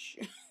church.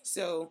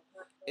 So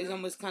it's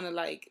almost kind of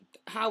like,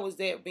 how is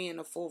that being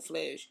a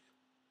full-fledged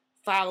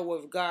follower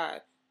of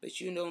God,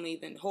 but you don't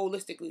even,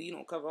 holistically, you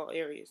don't cover all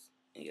areas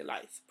in your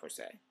life, per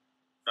se.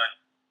 Right.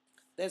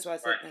 That's why I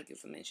said thank you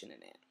for mentioning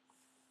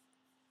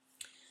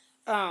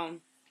that.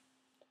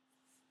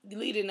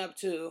 Leading up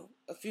to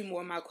a few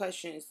more of my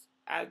questions,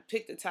 I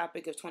picked the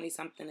topic of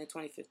 20-something in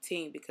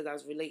 2015 because I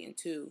was relating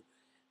to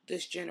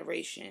this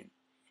generation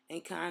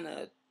and kind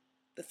of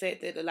the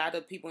fact that a lot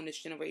of people in this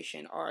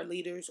generation are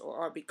leaders or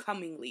are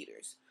becoming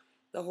leaders.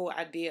 The whole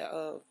idea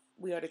of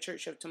we are the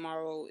church of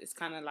tomorrow is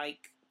kind of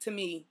like, to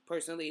me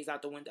personally, is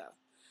out the window.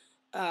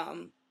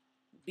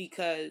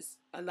 Because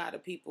a lot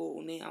of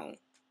people now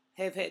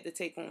have had to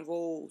take on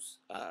roles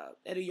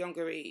at a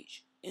younger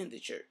age in the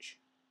church.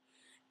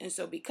 And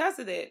so because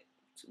of that,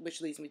 which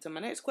leads me to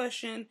my next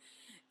question,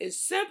 is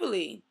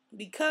simply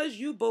because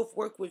you both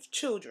work with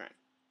children.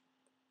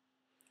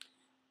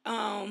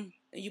 And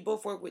you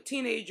both work with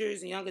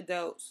teenagers and young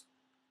adults.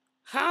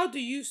 How do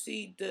you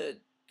see the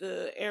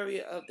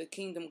area of the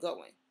kingdom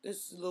going?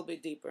 This is a little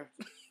bit deeper,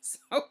 so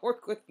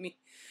work with me.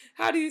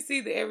 How do you see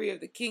the area of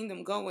the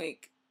kingdom going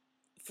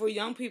for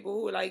young people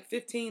who are like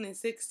 15 and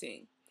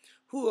 16,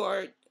 who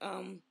are,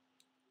 I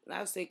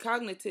would say,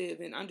 cognitive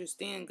and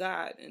understand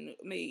God and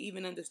may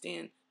even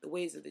understand the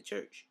ways of the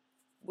church?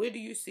 Where do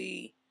you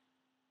see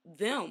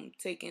them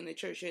taking the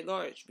church at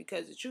large?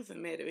 Because the truth of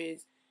the matter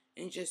is,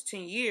 in just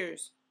 10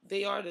 years,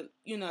 they are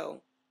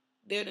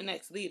they're the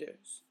next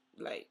leaders.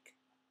 Like,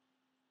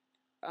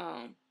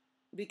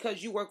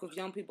 because you work with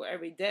young people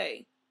every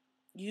day,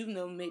 you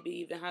know maybe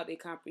even how they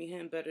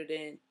comprehend better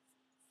than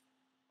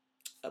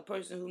a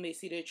person who may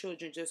see their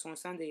children just on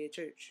Sunday at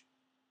church.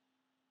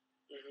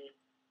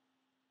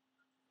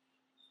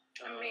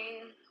 I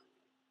mean,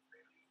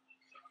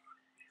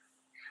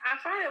 I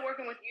find that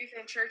working with youth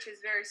in church is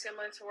very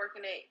similar to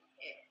working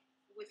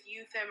with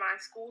youth in my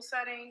school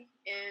setting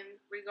in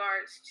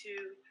regards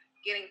to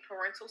getting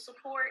parental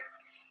support.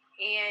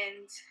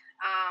 And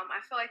I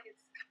feel like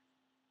it's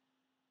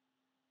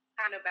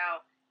kind of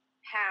about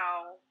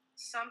how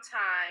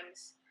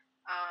sometimes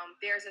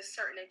There's a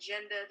certain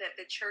agenda that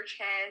the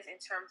church has in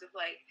terms of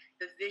like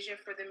the vision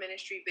for the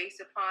ministry based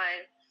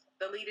upon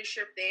the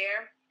leadership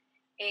there.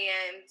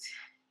 And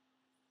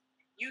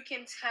you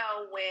can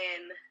tell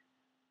when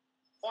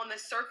on the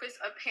surface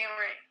a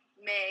parent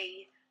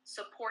may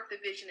support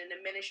the vision in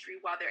the ministry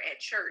while they're at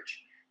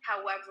church.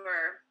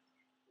 However,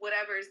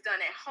 whatever is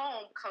done at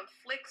home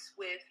conflicts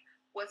with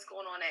what's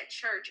going on at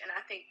church. And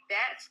I think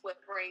that's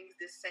what brings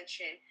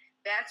dissension.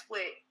 That's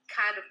what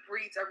kind of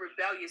breeds a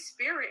rebellious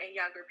spirit in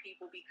younger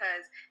people,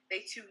 because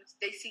they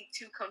see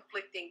two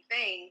conflicting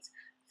things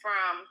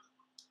from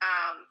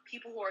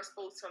people who are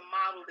supposed to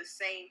model the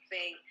same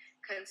thing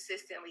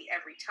consistently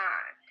every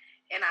time.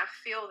 And I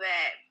feel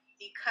that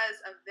because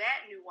of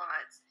that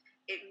nuance,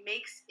 it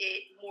makes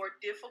it more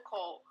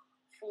difficult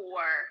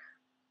for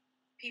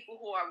people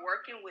who are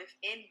working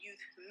within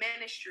youth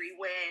ministry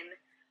when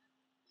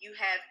you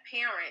have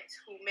parents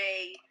who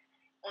may,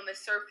 on the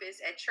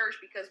surface at church,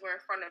 because we're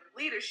in front of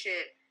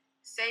leadership,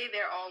 say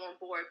they're all on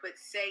board, but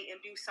say and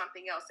do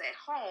something else at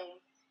home,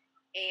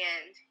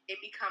 and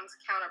it becomes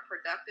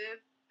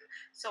counterproductive.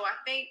 So I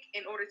think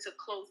in order to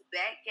close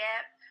that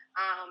gap,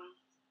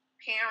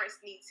 parents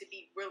need to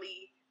be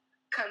really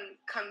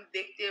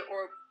convicted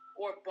or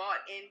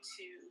bought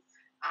into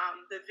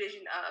the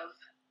vision of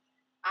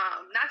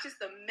not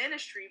just the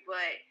ministry,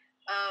 but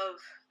of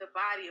the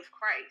body of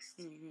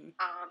Christ,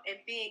 and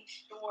being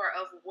sure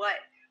of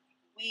what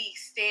we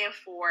stand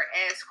for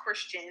as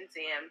Christians.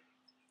 And,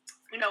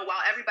 you know,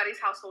 while everybody's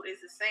household is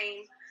the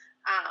same,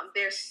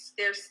 there's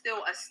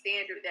still a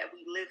standard that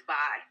we live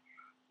by.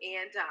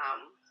 And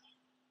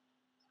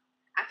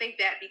I think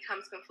that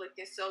becomes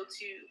conflicting. So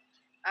to,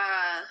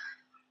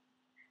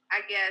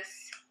 I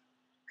guess,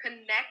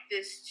 connect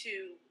this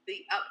to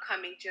the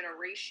upcoming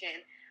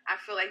generation, I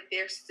feel like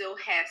there still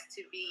has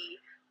to be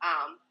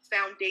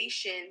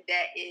foundation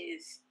that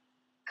is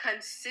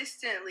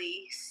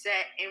consistently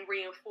set and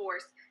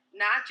reinforced,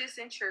 not just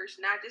in church,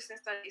 not just in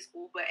Sunday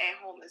school, but at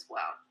home as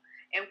well.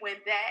 And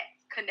when that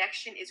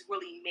connection is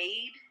really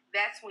made,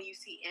 that's when you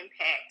see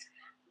impact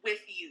with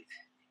youth.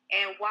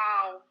 And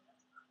while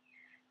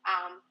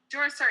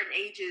during certain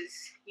ages,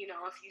 you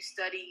know, if you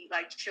study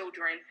like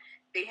children,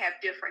 they have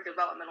different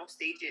developmental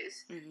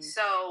stages.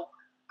 So,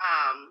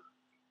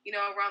 you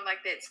know, around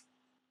like that,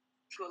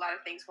 to a lot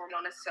of things we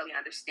don't necessarily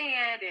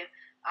understand, and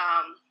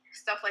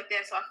stuff like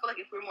that. So I feel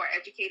like if we're more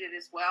educated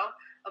as well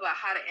about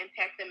how to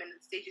impact them in the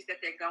stages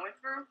that they're going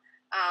through,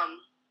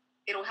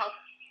 it'll help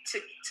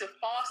to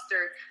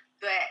foster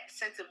that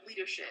sense of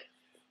leadership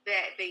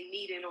that they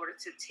need in order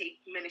to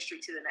take ministry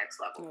to the next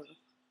level.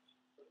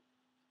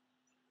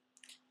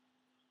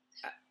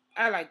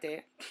 I like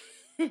that.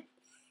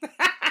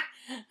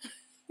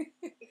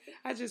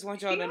 I just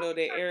want y'all to know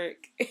that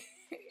Eric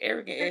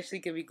and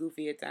Ashley can be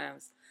goofy at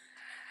times.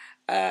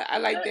 I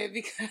like that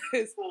because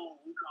we're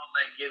gonna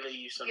like giving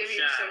you some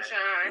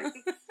shine.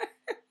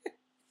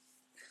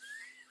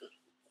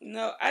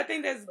 No, I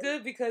think that's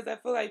good because I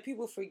feel like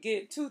people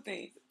forget two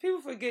things. People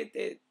forget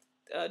that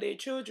their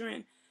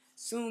children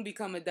soon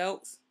become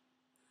adults.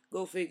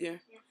 Go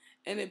figure. Yeah.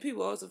 And then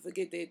people also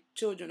forget that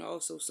children are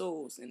also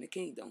souls in the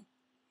kingdom.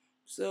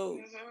 So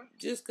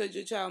just because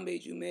your child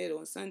made you mad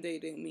on Sunday,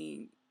 didn't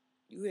mean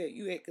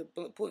you had to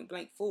point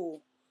blank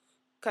fool,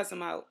 cuss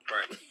them out,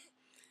 right,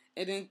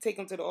 and then take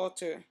them to the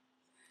altar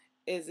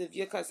as if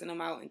you're cussing them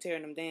out and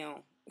tearing them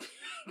down.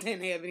 They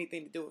didn't have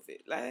anything to do with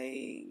it.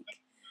 Like,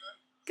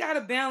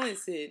 gotta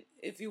balance it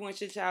if you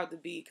want your child to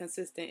be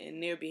consistent in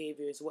their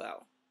behavior as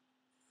well.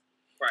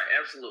 Right,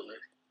 absolutely.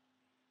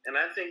 And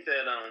I think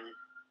that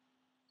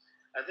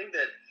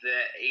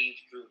that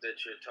age group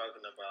that you're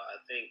talking about,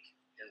 I think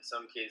in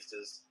some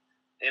cases,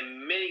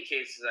 in many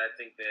cases, I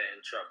think they're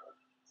in trouble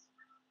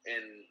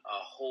in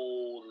a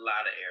whole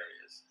lot of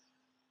areas.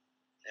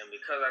 And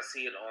because I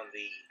see it on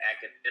the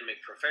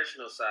academic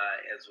professional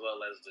side as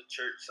well as the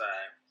church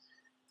side,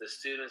 the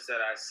students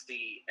that I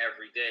see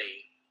every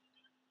day,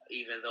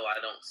 even though I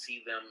don't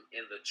see them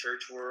in the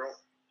church world,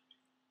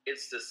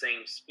 it's the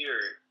same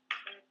spirit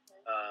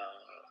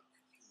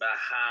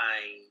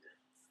behind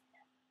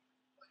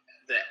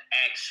the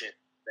action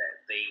that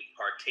they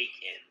partake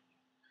in.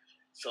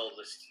 So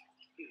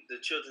the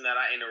children that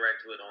I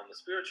interact with on the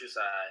spiritual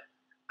side,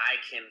 I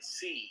can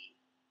see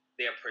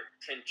their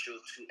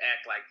potential to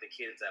act like the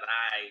kids that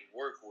I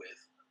work with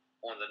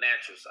on the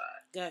natural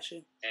side. Gotcha.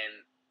 And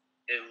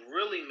it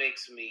really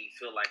makes me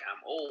feel like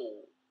I'm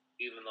old,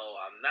 even though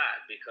I'm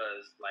not,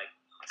 because like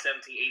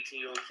 17,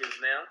 18-year-old kids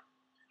now,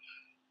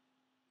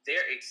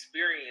 their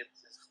experience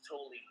is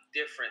totally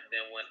different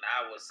than when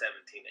I was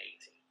 17,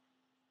 18.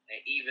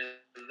 And even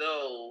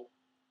though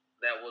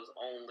that was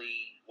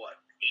only,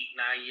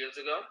 8-9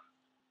 years ago,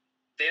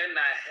 they're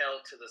not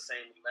held to the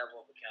same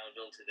level of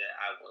accountability that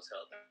I was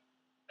held at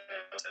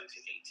 17,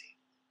 18.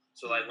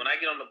 So, like, when I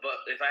get on the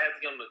bus, if I have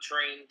to get on the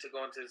train to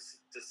go into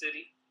the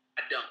city,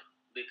 I don't,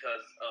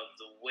 because of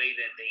the way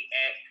that they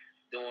act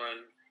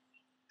during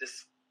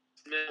this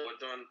or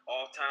during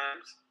all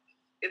times.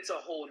 It's a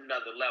whole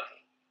nother level.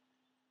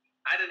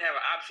 I didn't have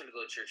an option to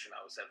go to church when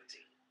I was 17.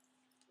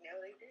 No,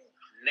 they did.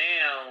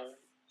 Now,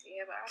 You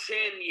have an option.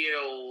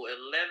 10-year-old,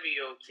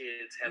 11-year-old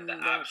kids have the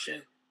Gotcha.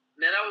 option.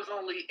 Now, that was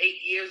only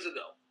 8 years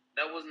ago.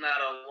 That was not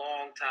a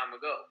long time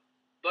ago.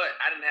 But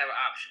I didn't have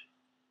an option.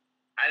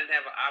 I didn't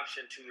have an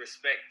option to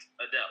respect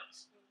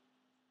adults.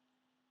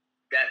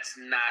 That's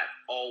not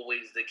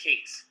always the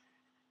case.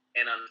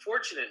 And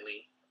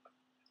unfortunately,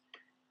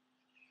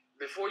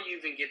 before you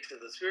even get to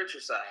the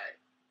spiritual side,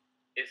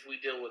 if we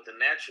deal with the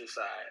natural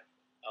side,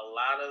 a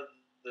lot of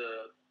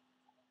the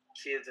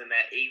kids in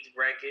that age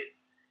bracket,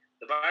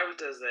 the Bible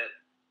says that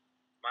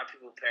my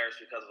people perish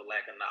because of a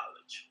lack of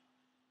knowledge.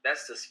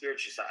 That's the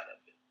spiritual side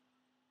of it.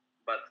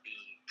 But the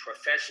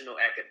professional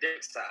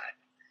academic side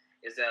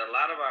is that a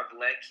lot of our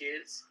black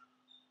kids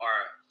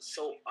are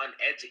so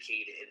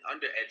uneducated and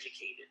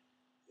undereducated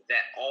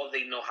that all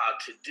they know how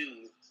to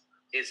do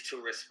is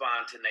to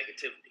respond to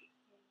negativity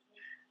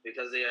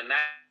because they are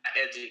not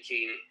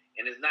educated,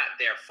 and it's not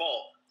their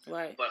fault,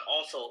 Right. but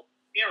also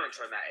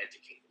parents are not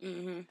educated.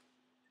 Mm-hmm.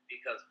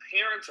 Because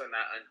parents are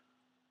not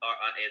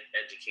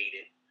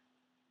uneducated,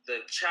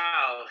 the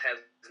child has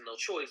no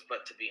choice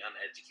but to be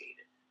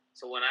uneducated.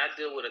 So when I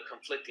deal with a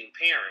conflicting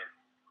parent,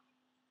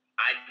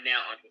 I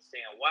now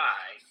understand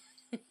why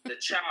the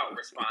child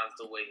responds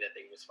the way that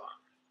they respond.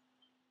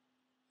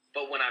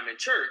 But when I'm in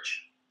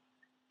church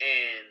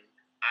and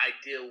I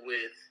deal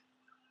with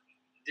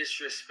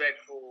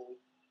disrespectful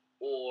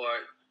or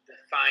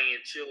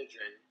defiant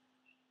children,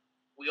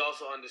 we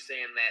also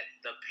understand that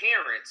the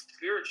parent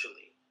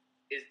spiritually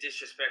is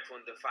disrespectful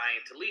and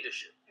defiant to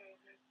leadership.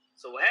 Mhm.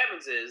 So what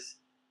happens is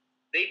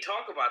they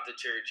talk about the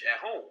church at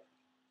home.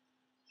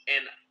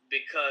 And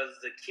because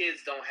the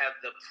kids don't have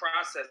the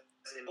process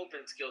and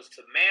coping skills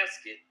to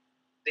mask it,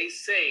 they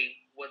say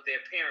what their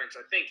parents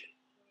are thinking.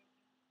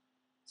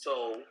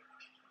 So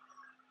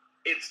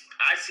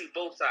I see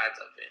both sides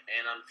of it.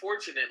 And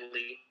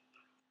unfortunately,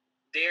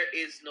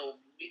 there's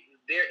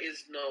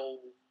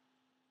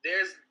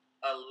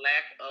a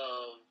lack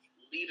of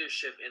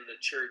leadership in the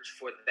church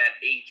for that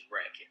age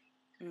bracket.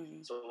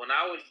 Mm-hmm. So when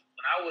I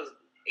was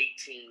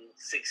 18,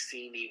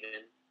 16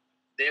 even,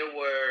 there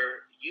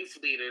were youth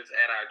leaders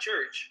at our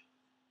church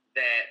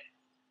that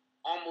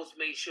almost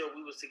made sure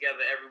we was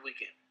together every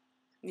weekend.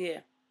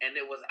 Yeah. And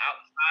it was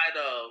outside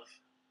of,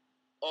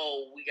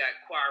 we got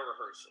choir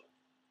rehearsal.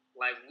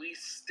 Like, we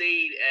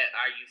stayed at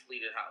our youth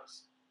leader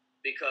house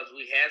because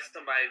we had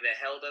somebody that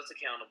held us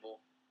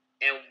accountable,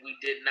 and we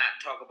did not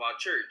talk about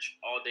church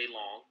all day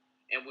long,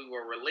 and we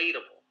were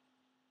relatable.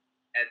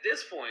 At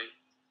this point,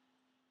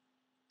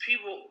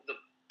 the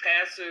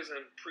pastors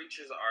and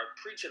preachers are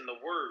preaching the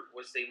word,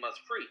 which they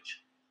must preach,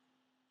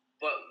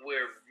 but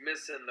we're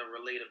missing the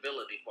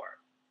relatability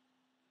part.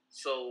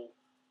 So,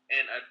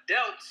 and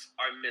adults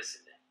are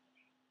missing it.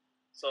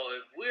 So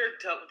if we're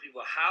telling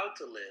people how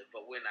to live,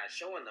 but we're not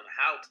showing them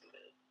how to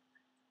live,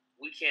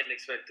 we can't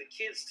expect the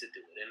kids to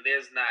do it. And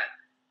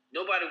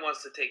nobody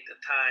wants to take the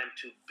time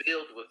to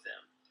build with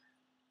them.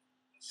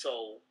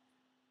 So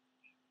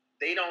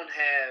they don't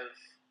have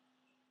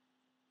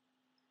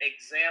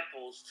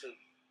examples to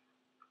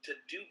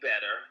do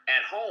better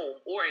at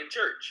home or in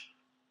church.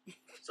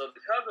 So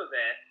because of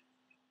that,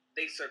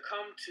 they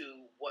succumb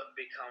to what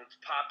becomes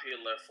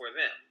popular for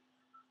them,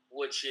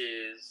 which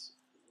is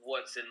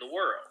what's in the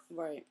world.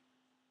 Right.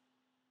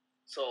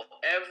 So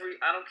I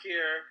don't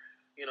care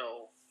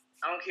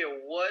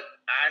what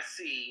I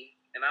see,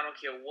 and I don't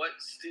care what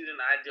student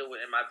I deal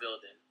with in my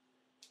building.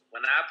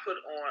 When I put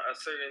on a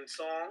certain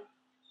song,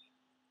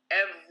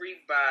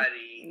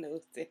 everybody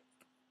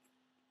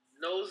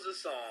knows the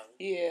song.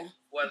 Yeah.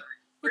 Whether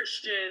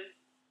Christian,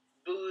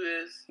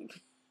 Buddhist,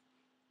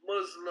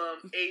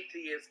 Muslim,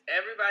 atheist,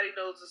 everybody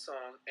knows the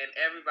song, and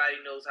everybody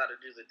knows how to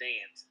do the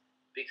dance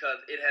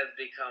because it has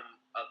become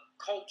a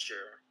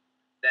culture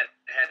that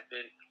has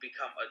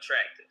become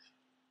attractive.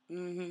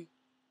 Mm-hmm.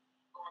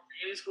 Go to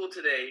any school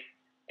today,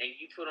 and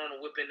you put on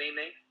a whipping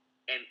nene,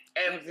 and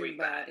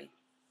everybody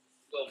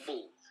will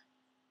move.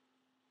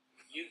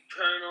 You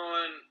turn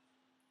on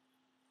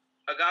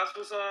a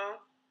gospel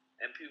song,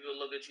 and people will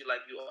look at you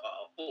like you are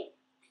a fool.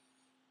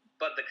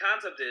 But the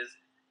concept is,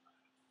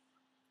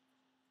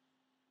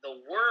 the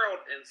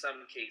world in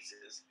some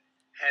cases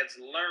has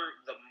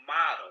learned the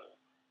model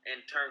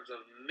in terms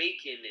of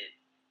making it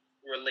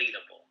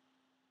relatable.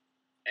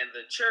 And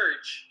the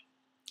church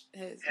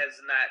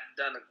has not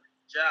done a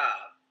good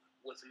job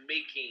with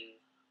making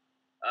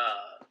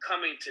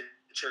coming to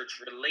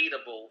church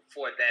relatable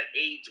for that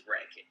age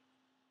bracket.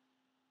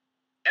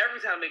 Every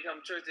time they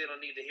come to church, they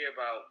don't need to hear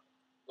about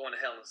going to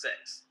hell and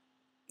sex.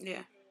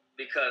 Yeah.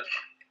 Because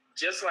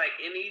just like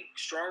any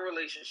strong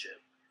relationship,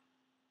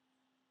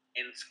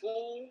 in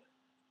school,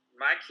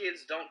 my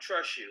kids don't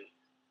trust you,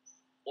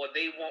 or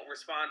they won't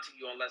respond to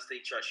you unless they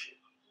trust you.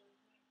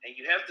 And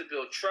you have to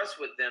build trust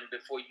with them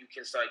before you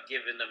can start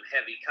giving them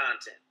heavy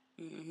content.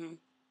 Mm-hmm.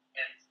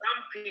 And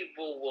some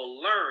people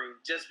will learn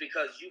just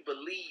because you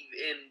believe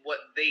in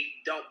what they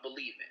don't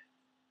believe in.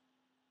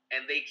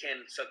 And they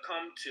can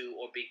succumb to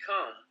or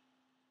become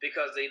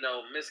because they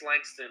know Miss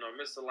Langston or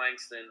Mr.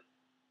 Langston,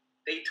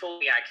 they told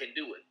me I can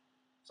do it.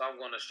 So I'm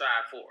going to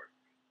strive for it.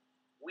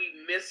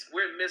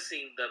 we're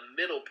missing the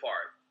middle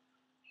part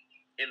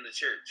in the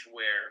church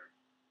where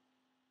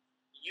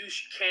you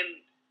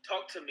can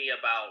talk to me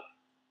about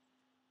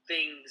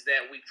things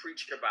that we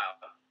preach about,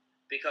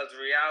 because the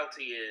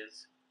reality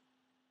is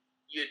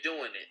you're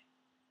doing it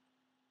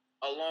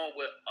along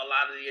with a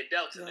lot of the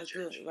adults in the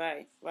church.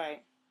 Right.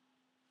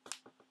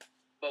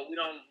 But we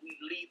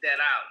leave that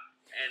out,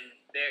 and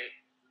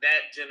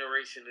that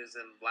generation is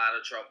in a lot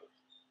of trouble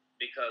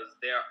because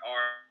there are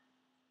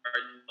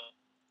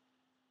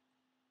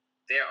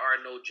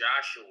no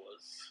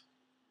Joshuas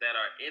that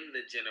are in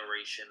the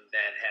generation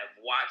that have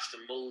watched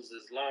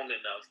Moses long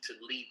enough to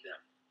lead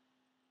them.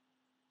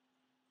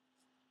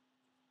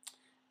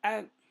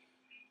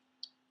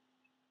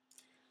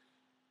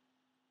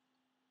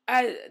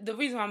 The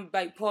reason I'm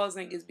like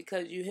pausing is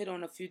because you hit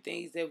on a few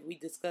things that we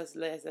discussed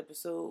last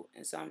episode,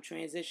 and so I'm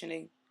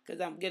transitioning because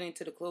I'm getting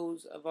to the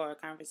close of our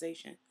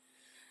conversation.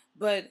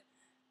 But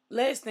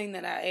last thing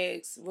that I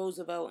asked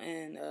Roosevelt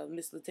and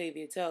Miss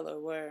Latavia Taylor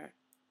were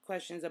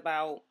questions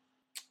about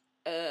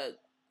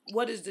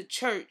what is the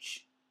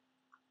church?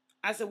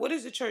 I said, what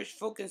is the church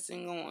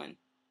focusing on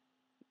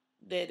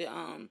that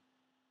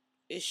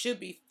it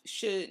should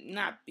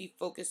not be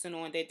focusing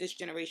on, that this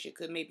generation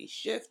could maybe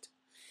shift?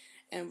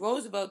 And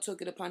Roosevelt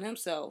took it upon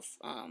himself,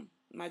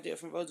 my dear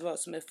friend Roosevelt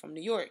Smith from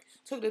New York,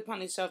 took it upon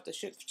himself to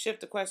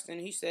shift the question.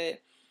 He said,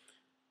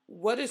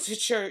 what is the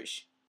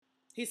church?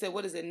 He said,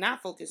 what is it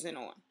not focusing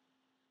on?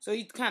 So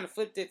he kind of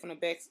flipped it from the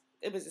back.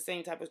 It was the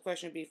same type of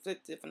question, but he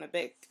flipped it from the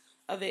back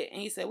of it.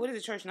 And he said, what is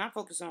the church not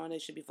focusing on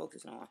that should be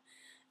focused on?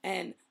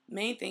 And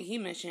main thing he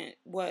mentioned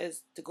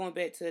was going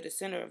back to the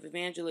center of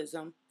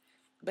evangelism.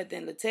 But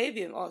then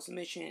Latavia also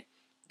mentioned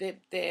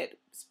that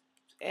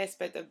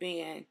aspect of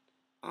being,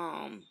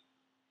 oh,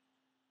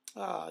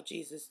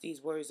 Jesus,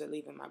 these words are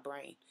leaving my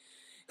brain.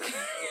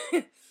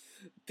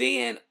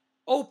 Being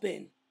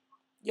open.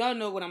 Y'all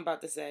know what I'm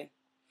about to say.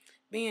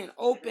 Being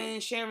open,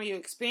 sharing your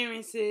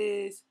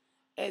experiences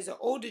as an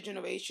older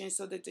generation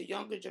so that the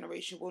younger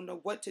generation will know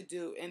what to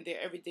do in their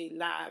everyday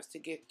lives to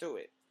get through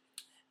it.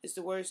 It's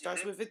the word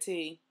starts with a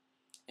T,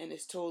 and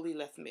it's totally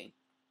left me.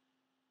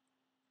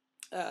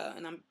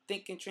 And I'm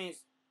thinking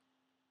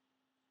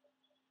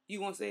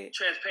You want to say it?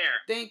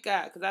 Transparent. Thank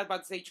God, because I was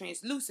about to say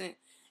translucent,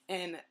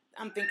 and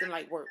I'm thinking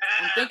like work.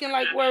 I'm thinking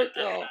like work,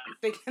 y'all. I'm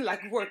thinking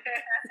like work.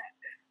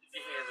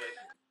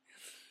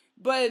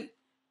 But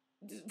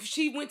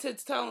she went to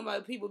tell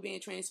about people being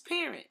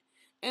transparent.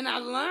 And I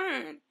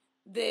learned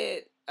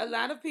that a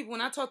lot of people,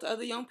 when I talk to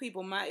other young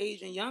people my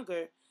age and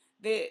younger,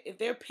 that if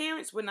their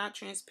parents were not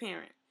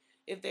transparent,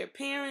 if their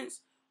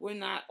parents were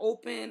not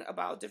open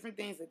about different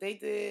things that they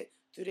did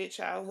through their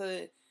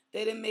childhood,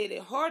 that it made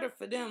it harder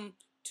for them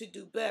to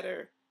do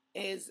better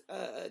as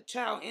a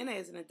child and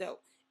as an adult.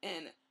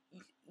 And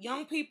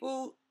young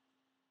people,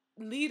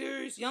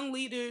 young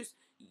leaders,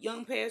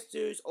 young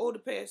pastors, older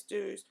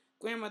pastors,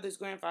 grandmothers,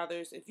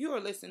 grandfathers, if you are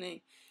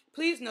listening,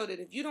 please know that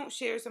if you don't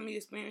share some of the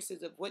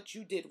experiences of what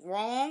you did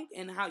wrong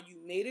and how you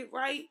made it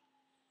right,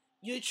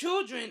 your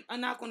children are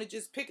not going to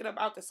just pick it up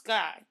out the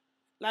sky.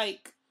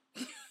 Like,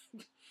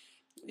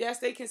 yes,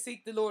 they can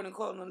seek the Lord and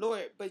call on the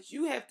Lord, but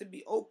you have to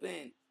be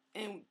open.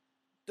 And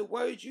the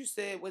words you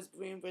said was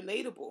being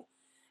relatable.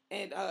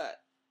 And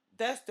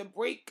that's the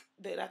break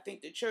that I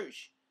think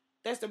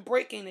that's the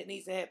breaking that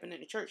needs to happen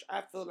in the church.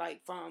 I feel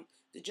like from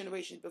the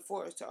generations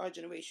before us to our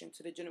generation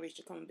to the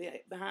generation coming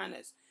behind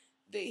us.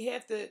 We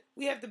have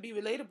to be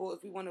relatable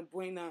if we want to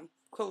bring them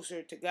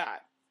closer to God.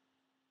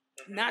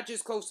 Not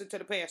just closer to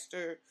the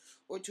pastor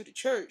or to the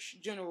church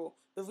general,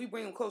 but if we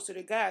bring them closer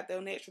to God,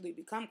 they'll naturally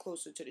become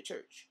closer to the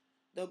church.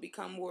 They'll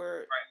become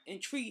more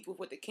intrigued with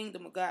what the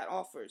kingdom of God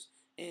offers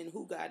and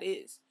who God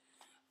is.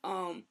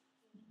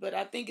 But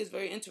I think it's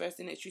very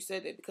interesting that you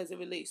said that, because it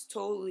relates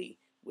totally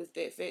with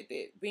that fact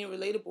that being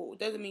relatable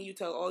doesn't mean you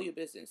tell all your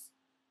business,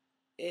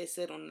 as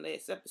said on the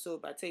last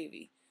episode by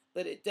Tavy.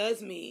 But it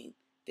does mean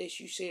that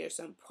you share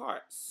some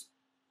parts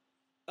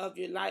of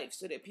your life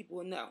so that people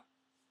will know.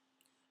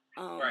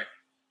 I'm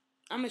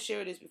going to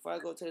share this before I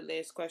go to the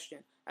last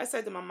question. I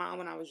said to my mom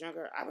when I was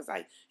younger, I was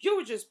like, you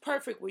were just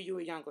perfect when you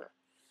were younger.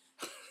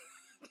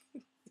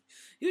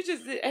 You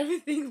just did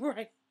everything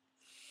right.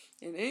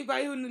 And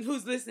anybody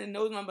who's listening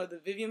knows my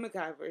mother,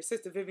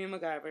 Sister Vivian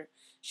MacGyver.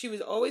 She was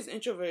always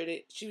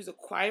introverted. She was a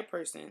quiet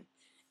person.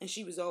 And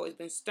she was always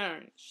been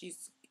stern.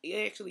 She's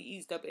actually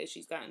eased up as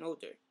she's gotten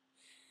older.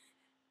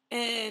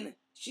 And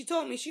she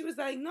told me, she was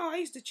like, no, I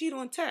used to cheat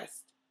on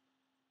tests.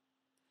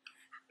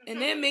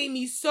 And that made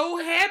me so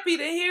happy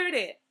to hear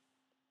that.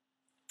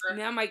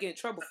 Now I might get in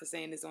trouble for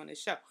saying this on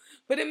this show.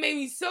 But it made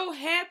me so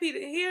happy to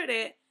hear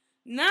that.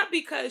 Not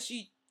because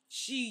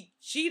she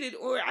cheated,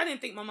 or I didn't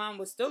think my mom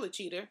was still a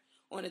cheater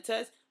on the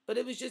test, but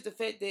it was just the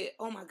fact that,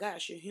 oh my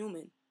gosh, you're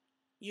human.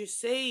 You're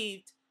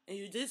saved, and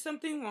you did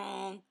something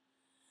wrong,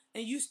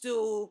 and you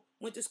still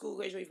went to school,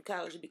 graduated from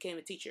college, and became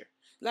a teacher.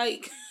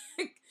 Like,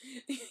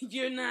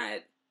 you're not,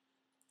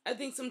 I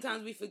think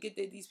sometimes we forget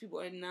that these people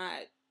are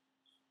not,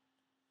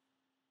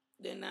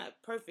 they're not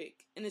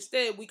perfect. And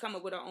instead, we come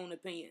up with our own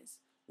opinions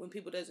when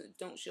people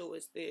don't show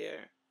us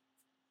their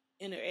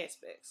inner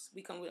aspects.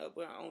 We come up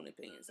with our own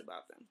opinions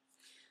about them.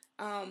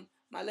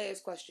 My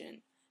last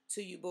question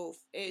to you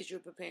both, as you're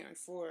preparing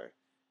for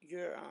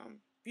your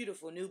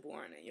beautiful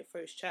newborn and your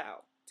first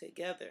child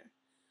together,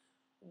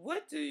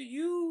 what do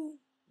you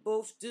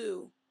both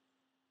do,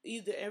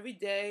 either every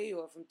day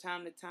or from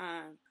time to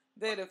time,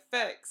 that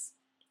affects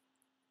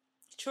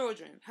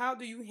children? How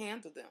do you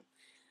handle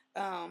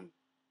them?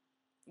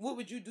 What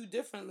would you do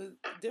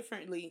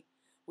differently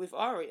with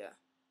Aria?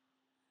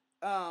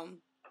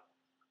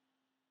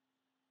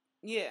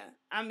 Yeah,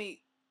 I mean,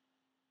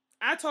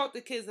 I talk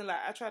to kids a lot.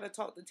 I try to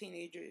talk to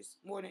teenagers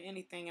more than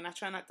anything, and I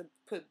try not to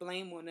put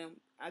blame on them.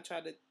 I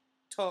try to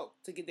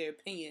talk to get their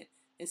opinion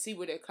and see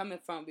where they're coming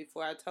from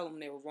before I tell them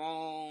they're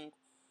wrong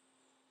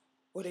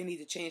or they need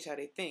to change how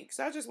they think.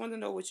 So I just want to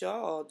know what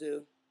y'all all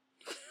do.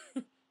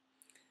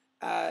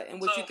 And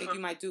what you think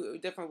you might do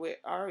different with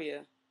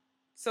Aria,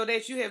 so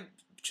that you have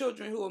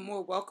children who are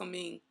more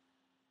welcoming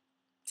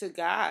to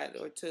God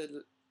or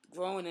to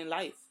growing in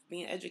life,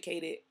 being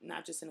educated,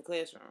 not just in the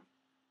classroom.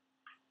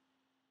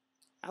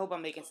 I hope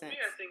I'm making sense.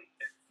 For me, I think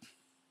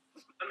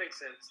that makes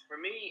sense. For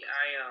me,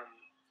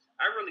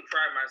 I really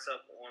pride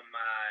myself on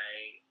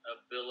my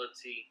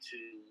ability to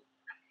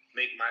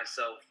make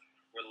myself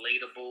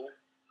relatable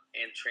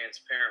and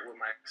transparent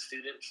with my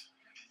students.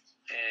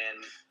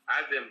 And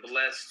I've been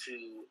blessed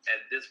to,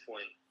 at this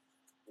point,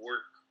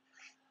 work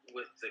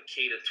with the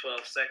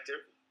K-12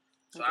 sector.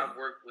 So Okay. I've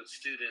worked with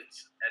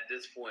students at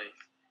this point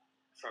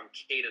from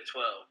K-12.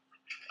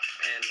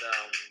 And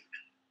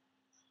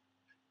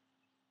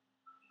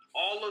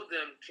all of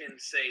them can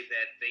say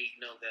that they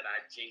know that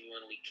I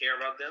genuinely care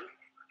about them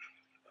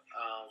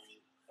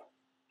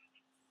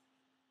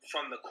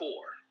from the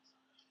core.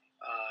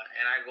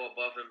 And I go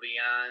above and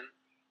beyond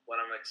what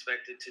I'm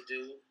expected to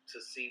do to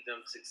see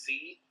them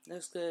succeed.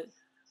 That's good.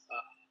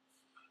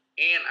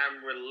 And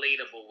I'm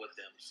relatable with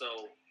them.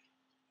 So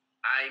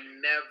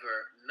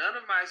none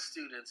of my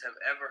students have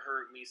ever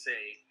heard me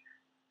say,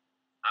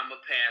 I'm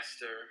a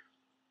pastor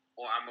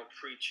or I'm a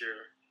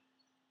preacher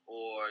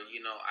or,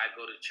 I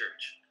go to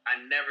church. I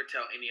never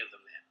tell any of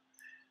them that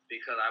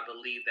because I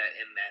believe that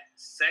in that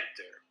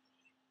sector,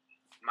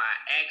 my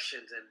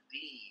actions and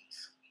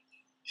deeds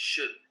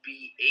should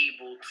be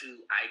able to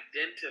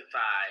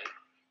identify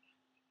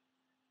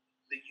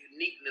the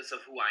uniqueness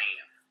of who I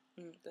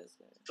am. That's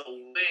good. So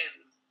when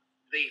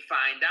they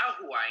find out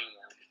who I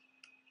am,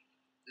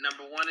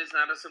 number one, it's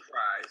not a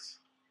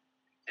surprise.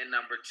 And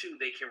number two,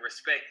 they can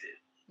respect it.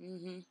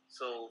 Mm-hmm.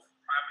 So,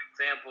 prime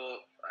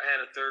example, I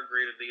had a third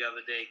grader the other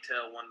day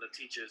tell one of the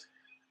teachers,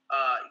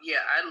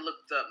 I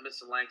looked up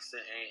Mr. Langston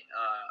and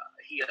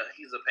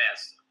he's a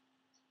pastor.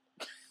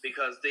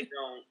 Because I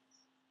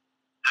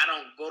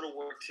don't go to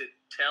work to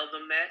tell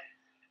them that.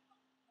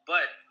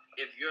 But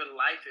if your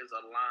life is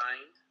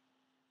aligned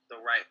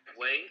the right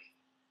way,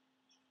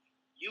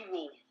 you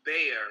will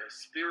bear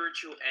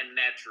spiritual and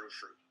natural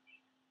fruit.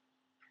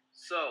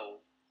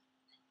 So,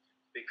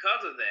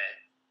 because of that,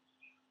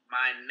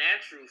 my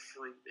natural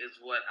fruit is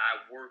what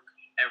I work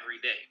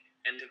every day.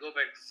 And to go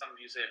back to something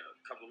you said a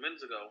couple of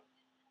minutes ago,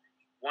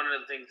 one of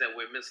the things that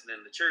we're missing in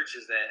the church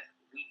is that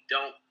we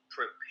don't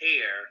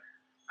prepare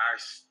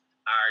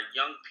our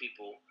young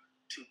people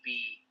to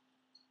be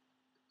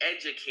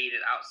educated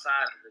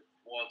outside of the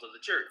walls of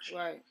the church.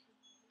 Right.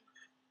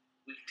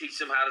 We teach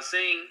them how to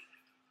sing,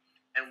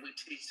 and we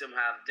teach them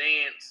how to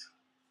dance,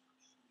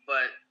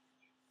 but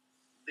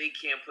they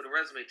can't put a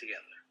resume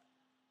together.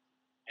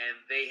 And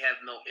they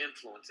have no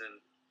influence. And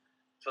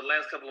for the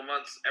last couple of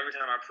months, every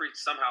time I preach,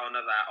 somehow or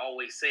another, I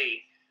always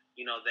say,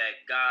 that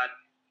God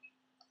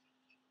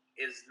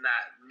is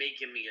not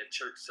making me a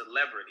church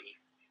celebrity.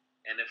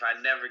 And if I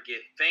never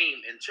get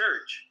fame in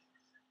church,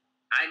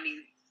 I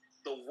need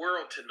the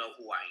world to know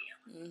who I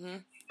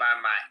am by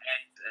my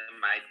act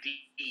and my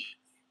deed.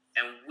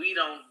 And we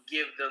don't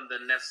give them the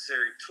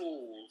necessary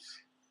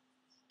tools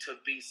to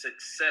be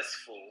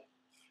successful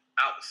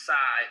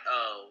outside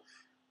of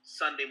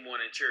Sunday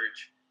morning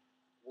church,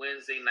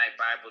 Wednesday night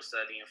Bible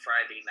study, and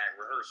Friday night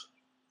rehearsal.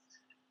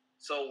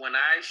 So when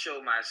I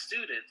show my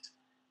students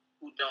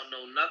who don't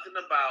know nothing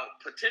about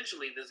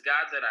potentially this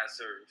God that I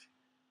serve,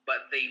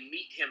 but they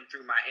meet him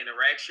through my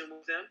interaction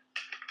with them,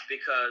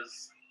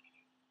 because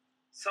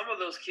some of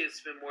those kids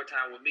spend more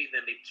time with me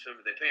than they spend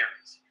with their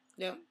parents.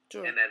 Yeah,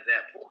 true. And at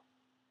that point,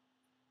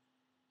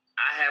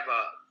 I have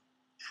a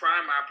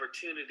prime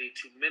opportunity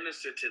to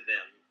minister to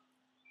them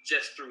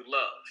just through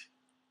love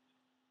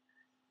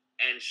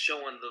and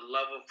showing the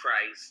love of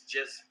Christ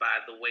just by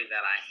the way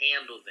that I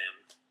handle them,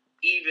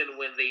 even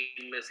when they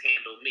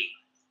mishandle me.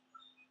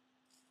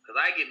 Because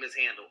I get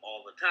mishandled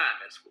all the time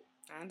at school.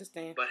 I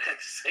understand. But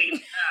at the same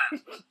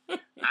time,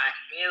 I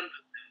handle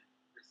them,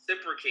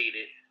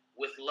 reciprocated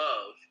with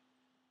love.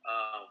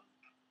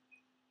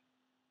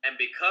 And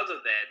because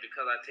of that,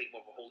 because I take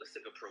more of a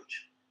holistic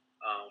approach,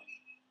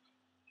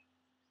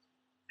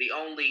 the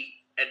only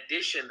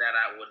addition that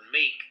I would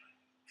make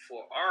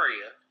for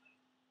Aria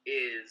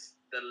is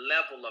the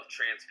level of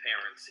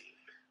transparency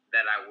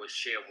that I would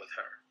share with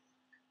her.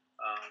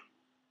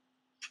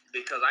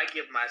 because I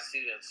give my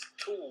students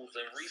tools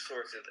and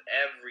resources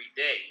every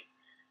day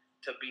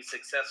to be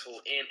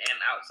successful in and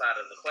outside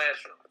of the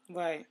classroom.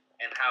 Right.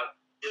 And how to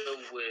deal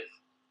with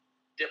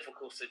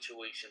difficult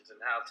situations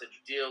and how to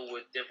deal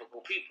with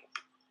difficult people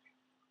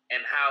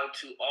and how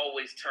to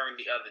always turn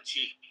the other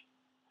cheek.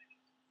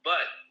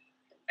 But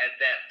at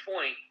that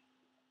point,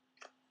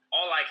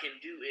 all I can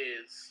do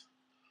is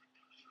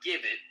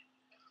give it.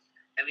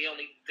 And the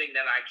only thing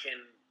that I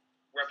can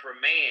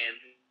reprimand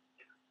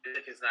is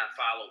if it's not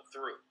followed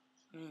through.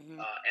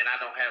 Mm-hmm. And I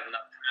don't have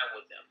enough time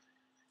with them.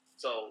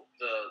 So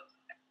the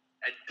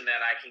addition that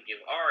I can give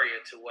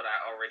Aria to what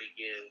I already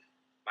give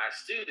my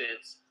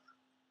students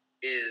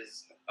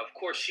is, of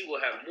course, she will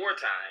have more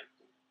time.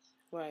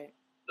 Right.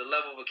 The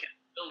level of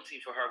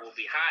accountability for her will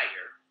be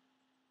higher.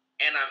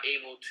 And I'm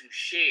able to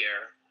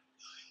share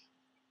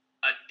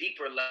a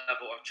deeper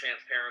level of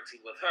transparency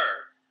with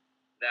her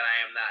that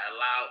I am not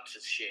allowed to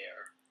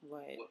share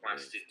Right. with my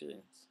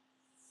students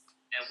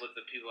and with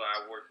the people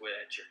I work with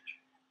at church.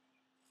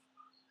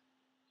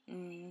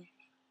 Mm-hmm.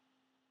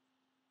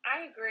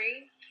 I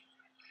agree.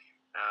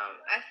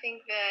 I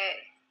think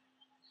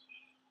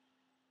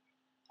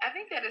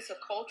that it's a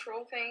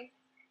cultural thing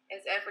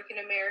as African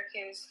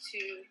Americans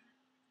to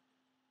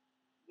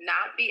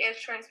not be as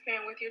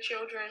transparent with your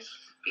children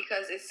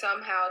because it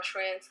somehow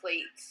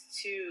translates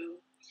to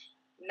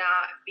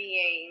not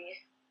being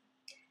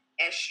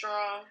as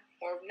strong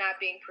or not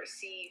being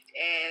perceived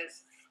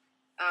as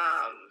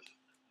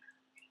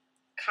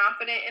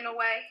competent in a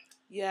way.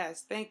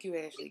 Yes, thank you,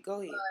 Ashley.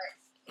 Go ahead.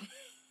 But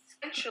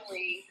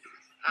essentially,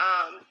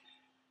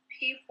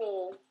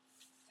 people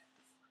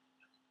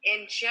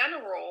in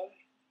general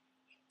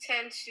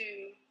tend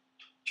to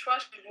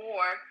trust you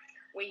more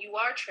when you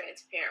are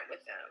transparent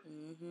with them.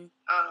 Mm-hmm.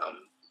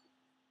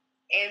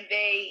 And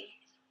they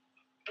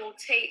will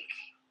take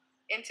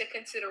into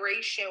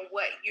consideration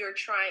what you're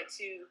trying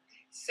to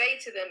say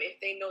to them if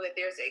they know that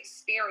there's an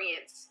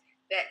experience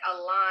that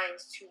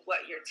aligns to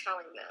what you're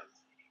telling them.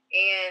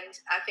 And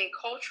I think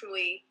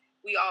culturally,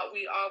 we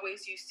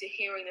always used to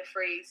hearing the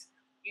phrase,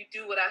 you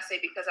do what I say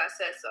because I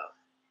said so.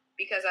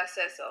 Because I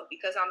said so.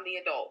 Because I'm the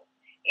adult.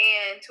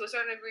 And to a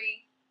certain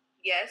degree,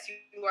 yes,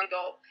 you are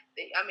adult.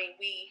 I mean,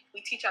 we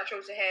teach our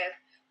children to have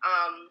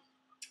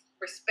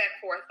respect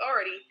for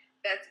authority.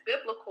 That's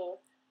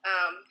biblical.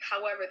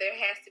 However, there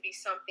has to be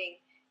something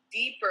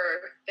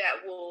deeper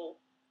that will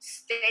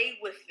stay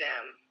with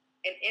them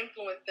and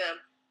influence them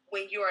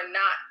when you are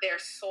not their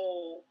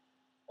sole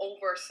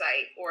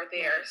oversight or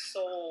their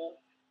sole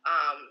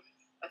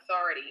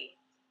authority,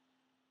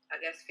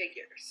 I guess,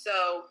 figure.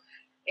 So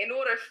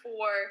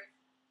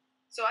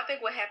I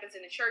think what happens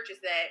in the church is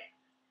that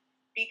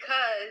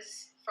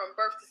because from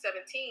birth to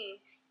 17,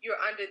 you're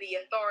under the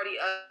authority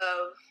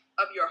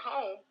of your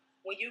home.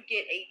 When you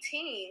get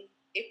 18,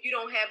 if you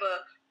don't have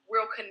a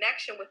real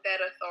connection with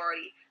that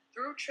authority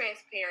through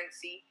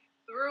transparency,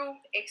 through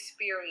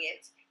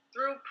experience,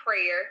 through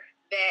prayer,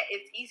 that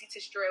it's easy to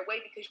stray away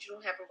because you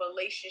don't have a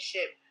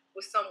relationship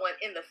with someone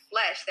in the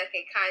flesh that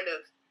can kind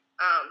of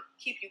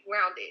keep you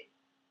grounded.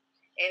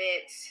 And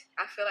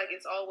I feel like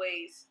it's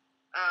always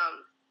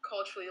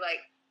culturally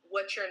like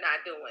what you're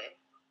not doing.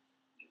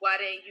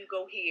 Why didn't you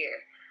go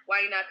here?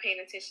 Why are you not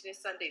paying attention in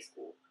Sunday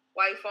school?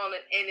 Why are you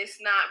falling? And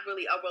it's not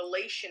really a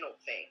relational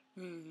thing.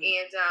 Mm-hmm.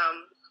 And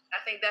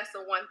I think that's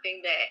the one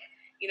thing that,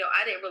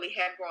 I didn't really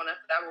have growing up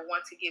that I would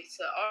want to give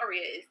to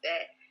Aria is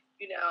that,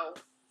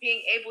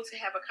 being able to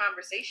have a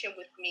conversation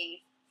with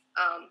me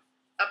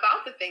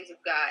about the things of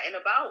God and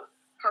about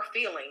her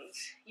feelings,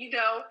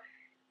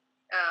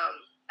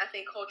 I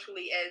think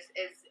culturally as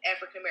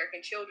African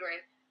American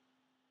children,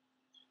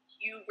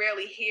 you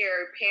rarely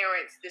hear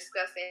parents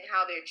discussing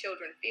how their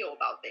children feel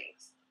about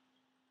things.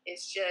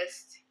 It's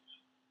just,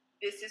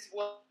 this is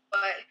what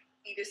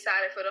you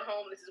decided for the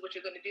home. This is what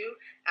you're going to do.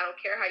 I don't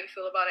care how you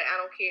feel about it. I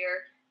don't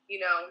care, you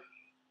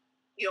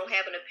don't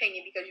have an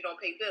opinion because you don't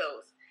pay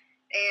bills.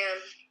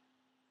 And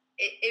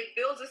it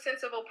builds a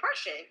sense of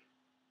oppression,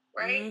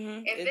 right?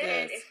 Mm-hmm, and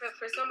then if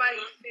for somebody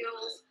who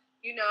feels,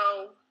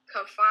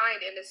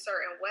 confined in a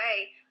certain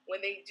way, when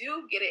they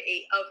do get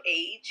of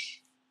age,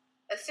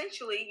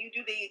 essentially you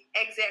do the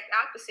exact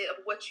opposite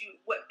of what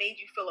made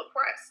you feel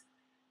oppressed.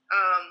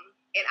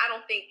 And I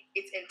don't think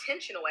it's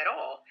intentional at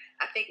all.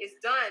 I think it's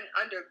done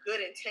under good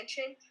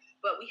intention,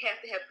 but we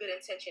have to have good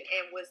intention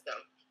and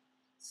wisdom.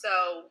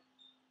 So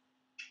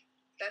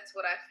that's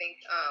what I think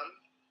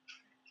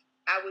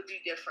I would do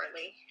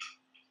differently.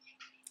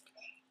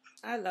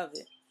 I love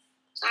it.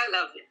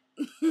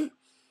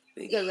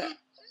 because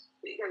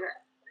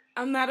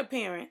I'm not a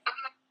parent.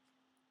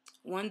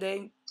 One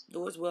day,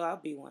 Lord's will, I'll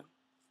be one.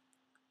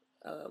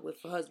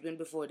 With a husband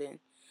before then.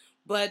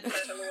 But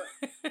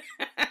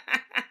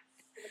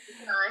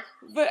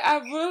but I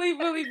really,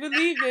 really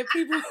believe that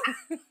people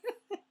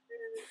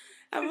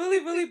I really,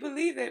 really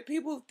believe that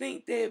people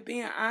think that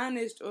being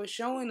honest or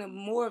showing them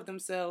more of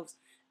themselves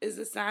is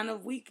a sign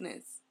of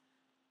weakness.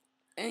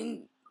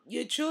 And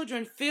your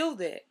children feel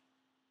that.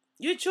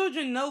 Your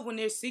children know when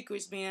there's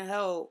secrets being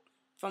held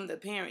from the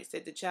parents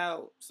that the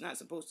child's not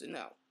supposed to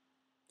know.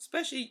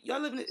 especially if y'all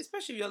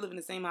live in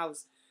the same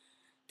house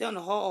down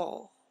the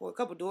hall or a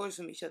couple doors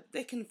from each other.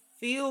 They can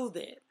feel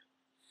that.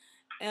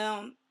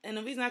 And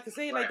the reason I can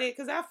say it like that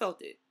because I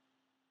felt it.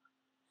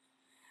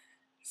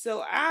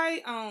 So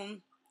I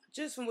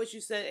just from what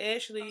you said,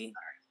 Ashley,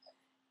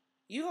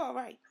 you all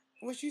right.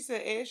 What you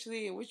said,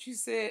 Ashley, and what you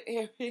said,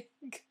 Eric.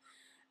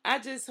 I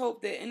just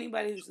hope that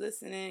anybody who's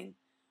listening,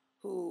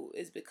 who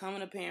is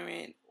becoming a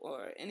parent,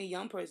 or any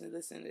young person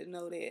listening, to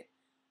know that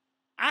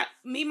I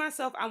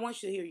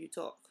want you to hear you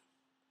talk.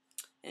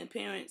 And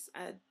parents,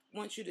 I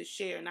want you to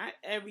share not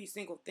every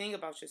single thing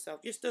about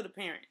yourself. You're still the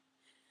parent.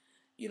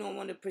 You don't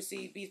want to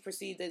be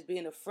perceived as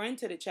being a friend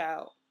to the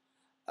child,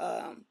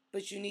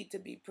 but you need to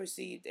be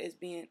perceived as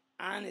being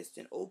honest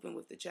and open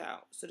with the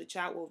child, so the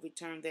child will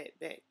return that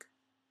back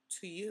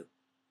to you.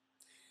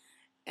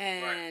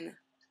 And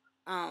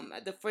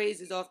the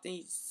phrase is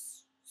often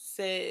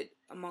said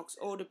amongst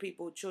older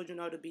people, children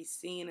are to be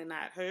seen and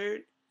not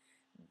heard.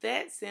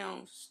 That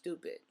sounds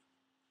stupid.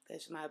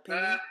 That's my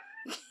opinion.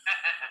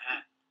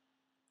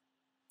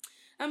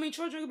 I mean,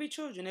 children will be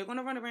children. They're going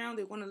to run around.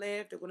 They're going to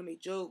laugh. They're going to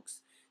make jokes.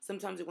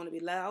 Sometimes they're going to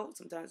be loud.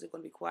 Sometimes they're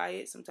going to be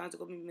quiet. Sometimes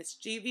they're going to be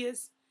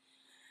mischievous.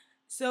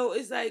 So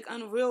it's like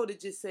unreal to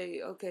just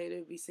say, okay,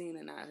 they'll be seen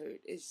and not heard.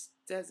 It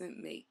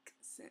doesn't make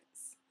sense.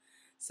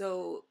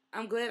 So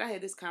I'm glad I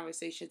had this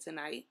conversation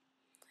tonight.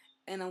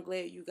 And I'm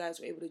glad you guys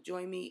were able to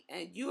join me.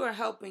 And you are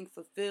helping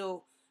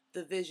fulfill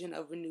the vision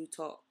of Renew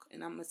Talk.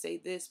 And I'm going to say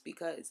this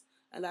because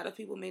a lot of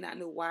people may not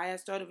know why I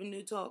started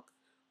Renew Talk.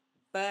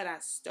 But I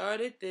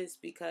started this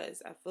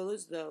because I feel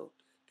as though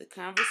the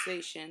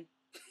conversation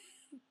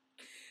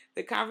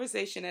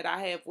that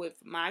I have with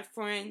my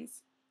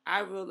friends, I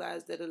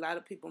realize that a lot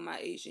of people my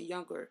age and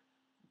younger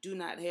do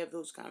not have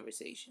those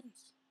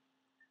conversations.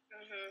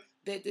 Mm-hmm.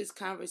 That this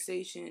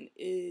conversation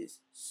is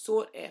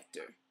sought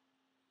after.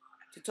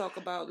 To talk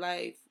about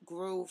life,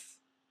 growth,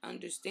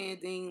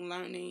 understanding,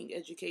 learning,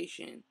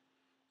 education.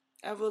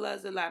 I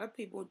realize a lot of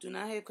people do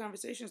not have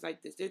conversations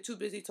like this. They're too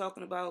busy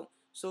talking about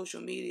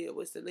social media,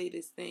 what's the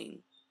latest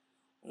thing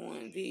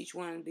on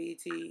VH1,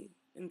 BET,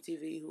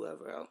 MTV,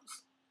 whoever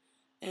else.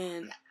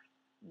 And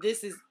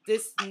this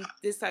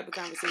type of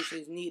conversation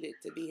is needed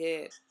to be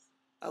had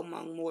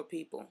among more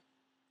people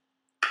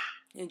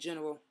in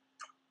general.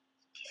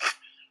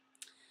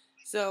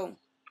 So,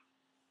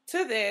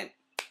 to that,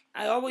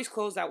 I always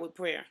close out with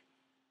prayer.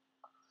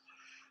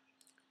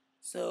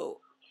 So,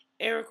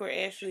 Eric or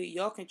Ashley,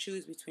 y'all can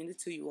choose between the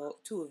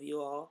two of you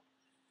all.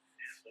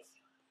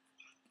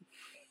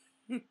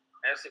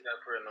 Ashley got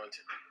prayer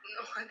anointing.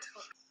 No, I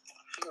don't.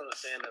 She's gonna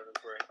stand up and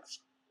pray.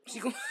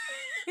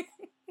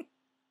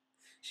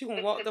 She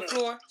gonna walk the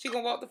floor. She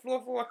gonna walk the floor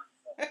for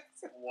her.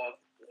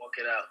 walk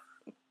it out.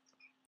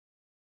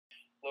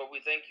 Lord, we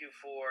thank you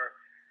for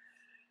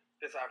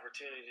this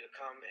opportunity to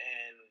come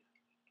and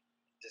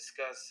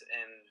discuss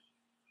and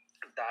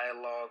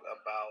dialogue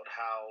about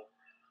how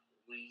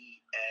we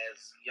as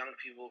young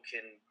people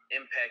can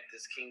impact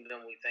this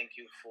kingdom. We thank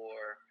you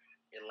for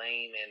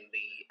Elaine and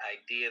the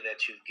idea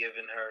that you've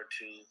given her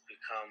to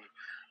become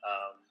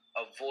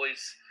a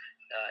voice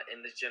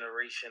in this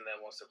generation that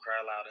wants to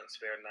cry loud and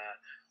spare not.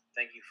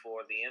 Thank you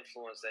for the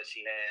influence that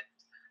she had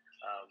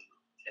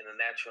in the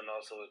natural and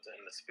also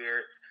in the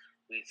spirit.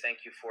 We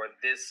thank you for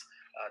this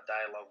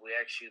dialogue. We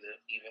ask you to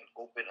even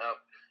open up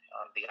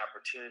the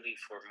opportunity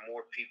for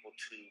more people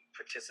to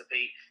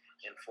participate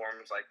in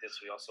forums like this.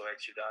 We also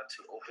ask you, God,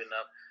 to open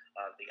up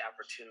the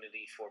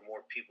opportunity for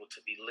more people to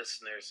be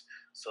listeners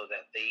so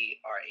that they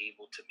are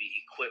able to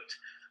be equipped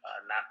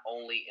not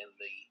only in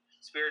the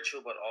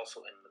spiritual but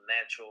also in the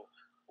natural.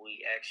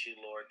 We ask you,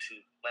 Lord, to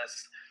bless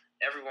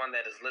everyone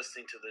that is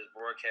listening to this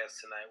broadcast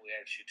tonight. We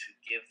ask you to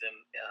give them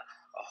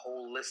a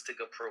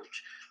holistic approach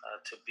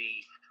to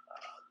be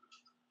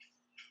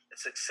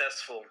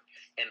successful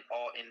in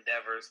all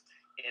endeavors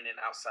in and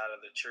outside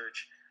of the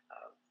church.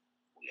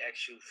 We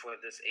ask you for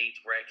this age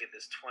bracket,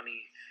 this 20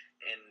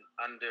 and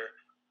under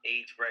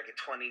age bracket,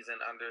 20s and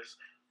unders,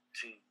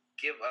 to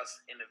give us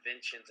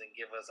interventions and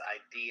give us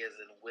ideas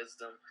and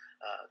wisdom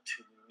to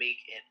make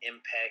an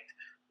impact.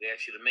 We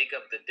ask you to make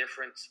up the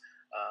difference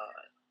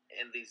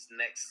in these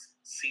next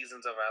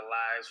seasons of our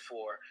lives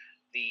for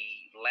the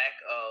lack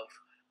of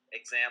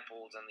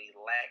examples and the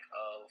lack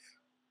of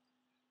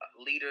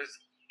leaders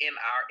in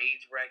our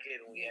age bracket.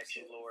 And we ask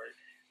you, Lord,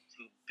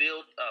 to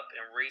build up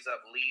and raise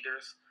up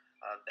leaders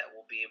that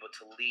will be able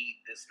to lead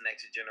this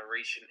next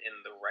generation in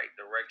the right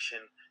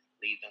direction,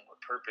 lead them with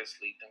purpose,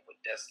 lead them with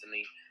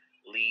destiny,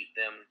 lead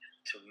them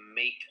to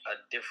make a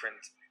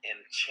difference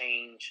and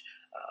change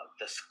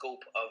the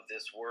scope of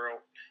this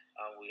world.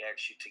 We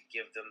ask you to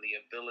give them the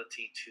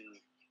ability to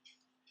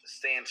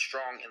stand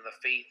strong in the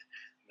faith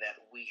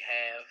that we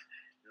have,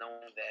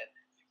 knowing that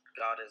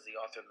God is the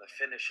author and the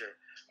finisher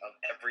of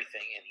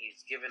everything, and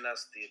he's given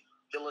us the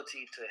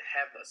ability to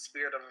have the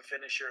spirit of a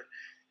finisher.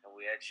 And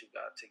we ask you,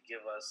 God, to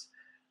give us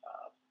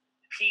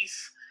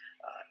peace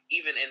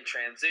even in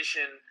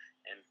transition,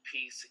 and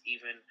peace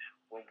even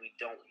when we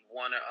don't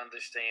want to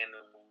understand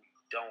and when we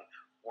don't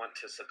want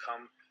to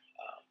succumb.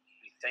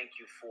 We thank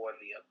you for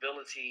the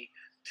ability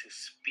to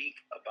speak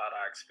about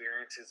our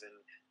experiences. And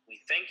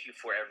we thank you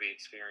for every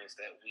experience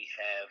that we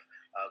have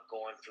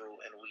going through,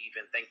 and we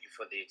even thank you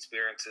for the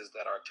experiences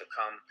that are to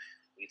come.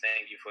 We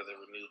thank you for the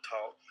renewed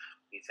talk.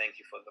 We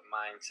thank you for the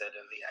mindset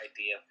and the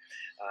idea,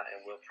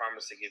 and we'll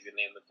promise to give your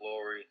name the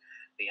glory,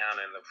 the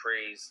honor, and the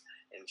praise.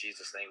 In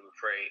Jesus' name we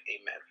pray,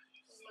 amen.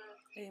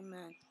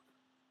 Amen.